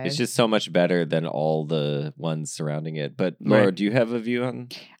good. It's just so much better than all the ones surrounding it. But Laura, do you have a view on?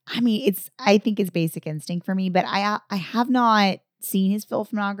 I mean, I think it's Basic Instinct for me, but I have not seen his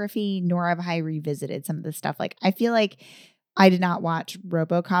filmography, nor have I revisited some of the stuff. Like, I feel like I did not watch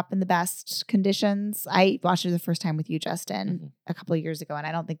RoboCop in the best conditions. I watched it the first time with you, Justin, a couple of years ago, and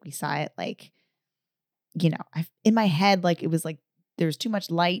I don't think we saw it like, in my head, like it was like there's too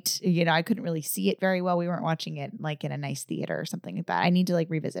much light. I couldn't really see it very well. We weren't watching it like in a nice theater or something like that. I need to like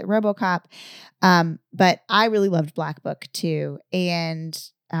revisit RoboCop. But I really loved Black Book too, and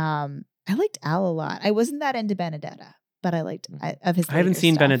I liked Al a lot. I wasn't that into Benedetta, but I liked of his. I haven't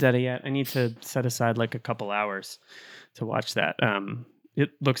seen stuff. Benedetta yet. I need to set aside like a couple hours to watch that.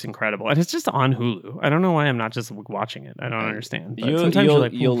 it looks incredible, and it's just on Hulu. I don't know why I'm not just watching it. I don't understand. But You'll, sometimes you'll, you're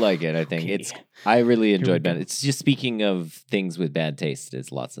like, you'll "Oof, like it. I think okay, I really here we enjoyed go." Ben. It's just speaking of things with bad taste.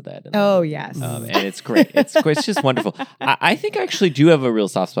 There's lots of that. Oh, yes. And it's great. It's just wonderful. I think I actually do have a real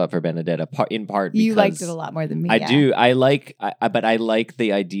soft spot for Benedetta. In part because You liked it a lot more than me. I yeah. do. But I like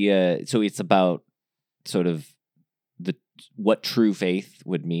the idea. So it's about sort of what true faith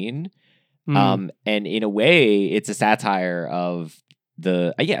would mean. And in a way, it's a satire of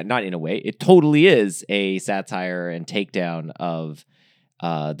not in a way. It totally is a satire and takedown of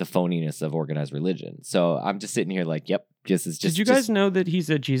the phoniness of organized religion. So I'm just sitting here like, yep, this is just. Did you guys know that he's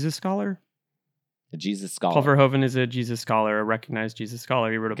a Jesus scholar? A Jesus scholar. Paul Verhoeven is a Jesus scholar, a recognized Jesus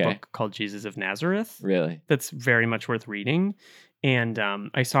scholar. He wrote a book called Jesus of Nazareth. Really? That's very much worth reading. And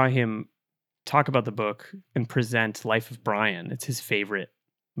I saw him talk about the book and present Life of Brian. It's his favorite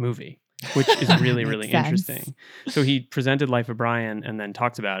movie, which is really, really interesting. So he presented Life of Brian and then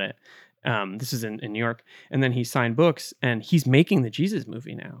talked about it. This is in New York. And then he signed books, and he's making the Jesus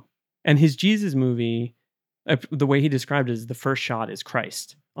movie now. And his Jesus movie, the way he described it is the first shot is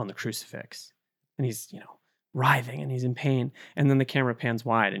Christ on the crucifix. And he's, writhing and he's in pain. And then the camera pans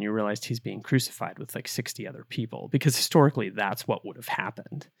wide and you realize he's being crucified with like 60 other people, because historically that's what would have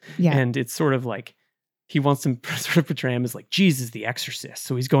happened. Yeah. And it's sort of like, he wants to sort of portray him as like Jesus the exorcist.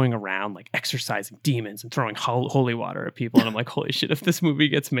 So he's going around like exorcising demons and throwing holy water at people. And I'm like, holy shit, if this movie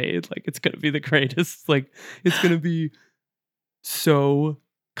gets made, like it's going to be the greatest. Like it's going to be so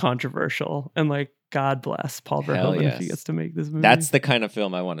controversial. And like, God bless Paul Verhoeven if he gets to make this movie. That's the kind of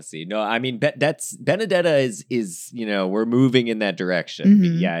film I want to see. No, I mean, that's Benedetta is we're moving in that direction.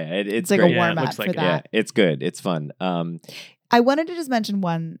 Mhm. Yeah, it's like great. a warm up looks for like it. that. Yeah, it's good. It's fun. I wanted to just mention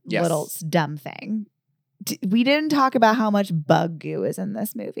one Yes. little dumb thing. We didn't talk about how much bug goo is in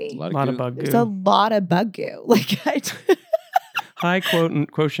this movie. A A lot of bug There's goo. a lot of bug goo. High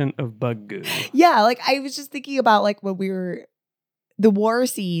quotient of bug goo. Yeah, like I was just thinking about like when we were the war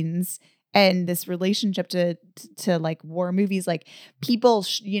scenes and this relationship to like war movies, like people,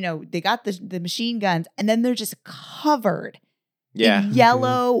 they got the machine guns and then they're just covered in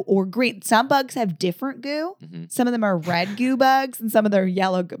yellow or green. Some bugs have different goo. Mhm. Some of them are red goo bugs and some of them are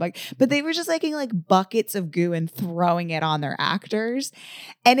yellow goo bugs. But they were just making like buckets of goo and throwing it on their actors.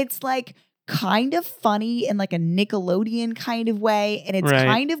 And it's like kind of funny in like a Nickelodeon kind of way. And it's Right.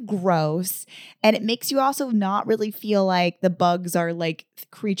 kind of gross. And it makes you also not really feel like the bugs are like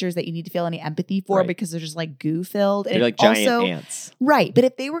creatures that you need to feel any empathy for Right. because they're just like goo filled. They're like giant ants. Right. But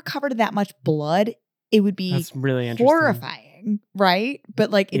if they were covered in that much blood, it would be That's really interesting. horrifying, right?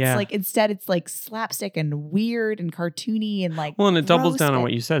 But like it's Yeah. like instead it's like slapstick and weird and cartoony and like Well, and it doubles gross, down on but-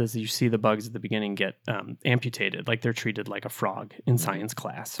 what you said is that you see the bugs at the beginning get amputated, like they're treated like a frog in science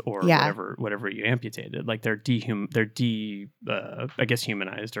class or Yeah. whatever you amputated, like they're I guess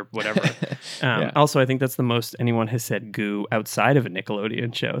humanized or whatever. Yeah. Also, I think that's the most anyone has said goo outside of a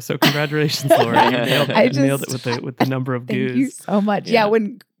Nickelodeon show. So congratulations, Laura, you nailed it. I You nailed it just- with the number of Thank goos. you so much. Yeah. Yeah,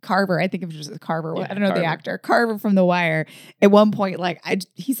 when Carver, I think it was just Carver. Yeah, I don't know Carver. the actor. Carver from The Wire. At one point, like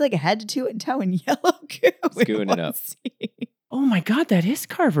he's like head to toe in yellow goo. He's gooing it up. Oh my God, that is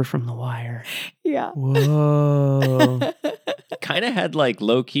Carver from The Wire. Yeah. Whoa. Kind of had like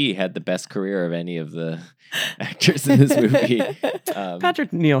low key had the best career of any of the actors in this movie. Neil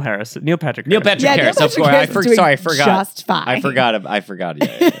Patrick Neil Harris. Patrick Yeah, Harris. Neil Of Patrick course, Harris is doing I forgot. just fine. I forgot.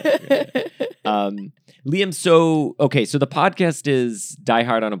 Yeah. Liam, so the podcast is Die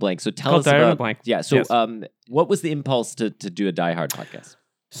Hard on a Blank. So tell Called us Die Hard on about a Blank. Yeah. So Yes. what was the impulse to do a Die Hard podcast?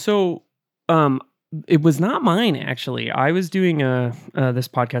 So, it was not mine actually. I was doing this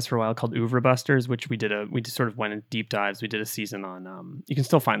podcast for a while called Oeuvre Busters, which we just sort of went in deep dives. We did a season on you can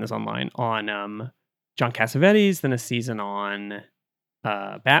still find this online on John Cassavetes, then a season on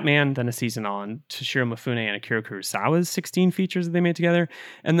Batman, then a season on Toshiro Mifune and Akira Kurosawa's 16 features that they made together.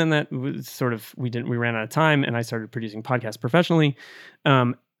 And then that was sort of we ran out of time and I started producing podcasts professionally.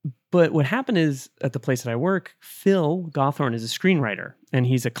 But what happened is at the place that I work, Phil Gawthorne is a screenwriter and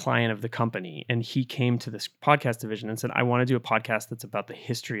he's a client of the company. And he came to this podcast division and said, I want to do a podcast that's about the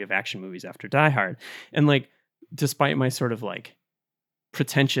history of action movies after Die Hard. And like, despite my sort of like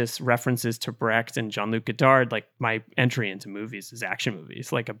pretentious references to Brecht and Jean-Luc Godard, like my entry into movies is action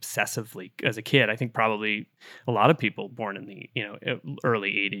movies, like obsessively as a kid. I think probably a lot of people born in the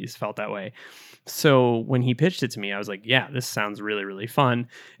early 80s felt that way. So when he pitched it to me, I was like, yeah, this sounds really, really fun.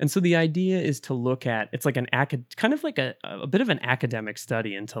 And so the idea is to look at, it's like kind of like a bit of an academic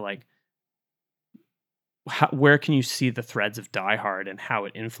study into like where can you see the threads of Die Hard and how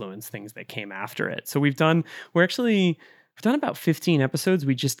it influenced things that came after it. So we've done about 15 episodes.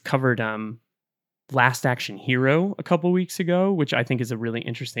 We just covered Last Action Hero a couple weeks ago, which I think is a really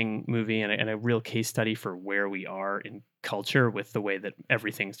interesting movie and a real case study for where we are in culture with the way that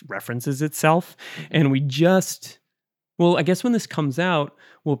everything references itself. And we just, well, I guess when this comes out,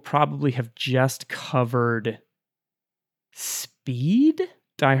 we'll probably have just covered Speed,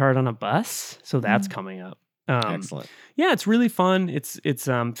 Die Hard on a Bus. So that's coming up. Excellent. Yeah, it's really fun. It's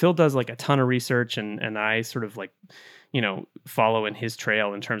Phil does like a ton of research and I sort of like, follow in his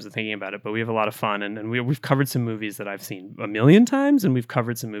trail in terms of thinking about it, but we have a lot of fun and we've covered some movies that I've seen a million times and we've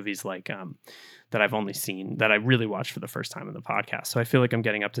covered some movies like that I've only seen that I really watched for the first time in the podcast. So I feel like I'm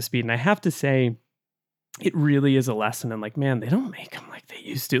getting up to speed and I have to say it really is a lesson in like, man, they don't make them like they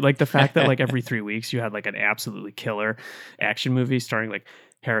used to. Like the fact that like every 3 weeks you had like an absolutely killer action movie starring like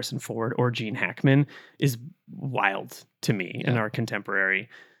Harrison Ford or Gene Hackman is wild to me in our contemporary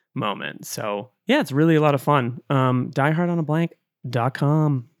moment. So yeah, it's really a lot of fun.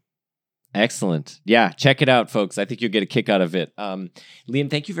 diehardonablank.com. Excellent. Yeah, check it out, folks. I think you'll get a kick out of it. Liam,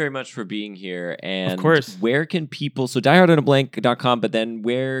 thank you very much for being here. And of course. Where can people, so diehardonablank.com, but then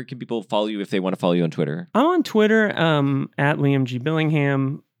where can people follow you if they want to follow you on Twitter? I'm on Twitter at Liam G.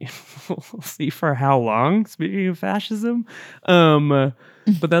 Billingham. We'll see for how long, speaking of fascism.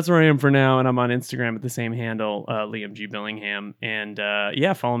 But that's where I am for now. And I'm on Instagram at the same handle, Liam G. Billingham. And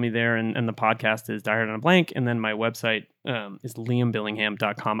follow me there. And the podcast is Die Hard on a Blank. And then my website is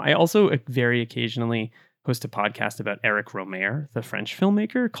liambillingham.com. I also very occasionally host a podcast about Eric Rohmer, the French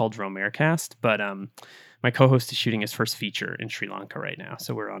filmmaker, called Rohmercast. But my co-host is shooting his first feature in Sri Lanka right now.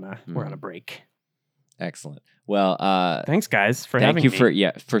 So we're on a break. Excellent. Well, thanks guys for having me.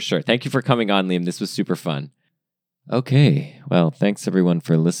 For sure. Thank you for coming on, Liam. This was super fun. Okay. Well, thanks everyone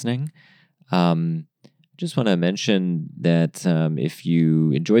for listening. Just want to mention that if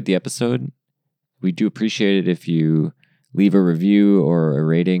you enjoyed the episode, we do appreciate it if you leave a review or a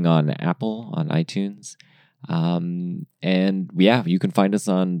rating on Apple, on iTunes. You can find us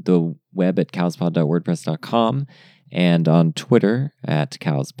on the web at cowspod.wordpress.com and on Twitter at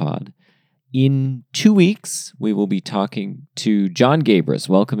cowspod. In 2 weeks, we will be talking to John Gabris,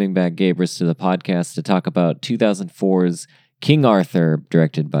 welcoming back Gabris to the podcast to talk about 2004's King Arthur,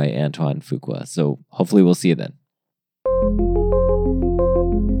 directed by Antoine Fuqua. So hopefully we'll see you then.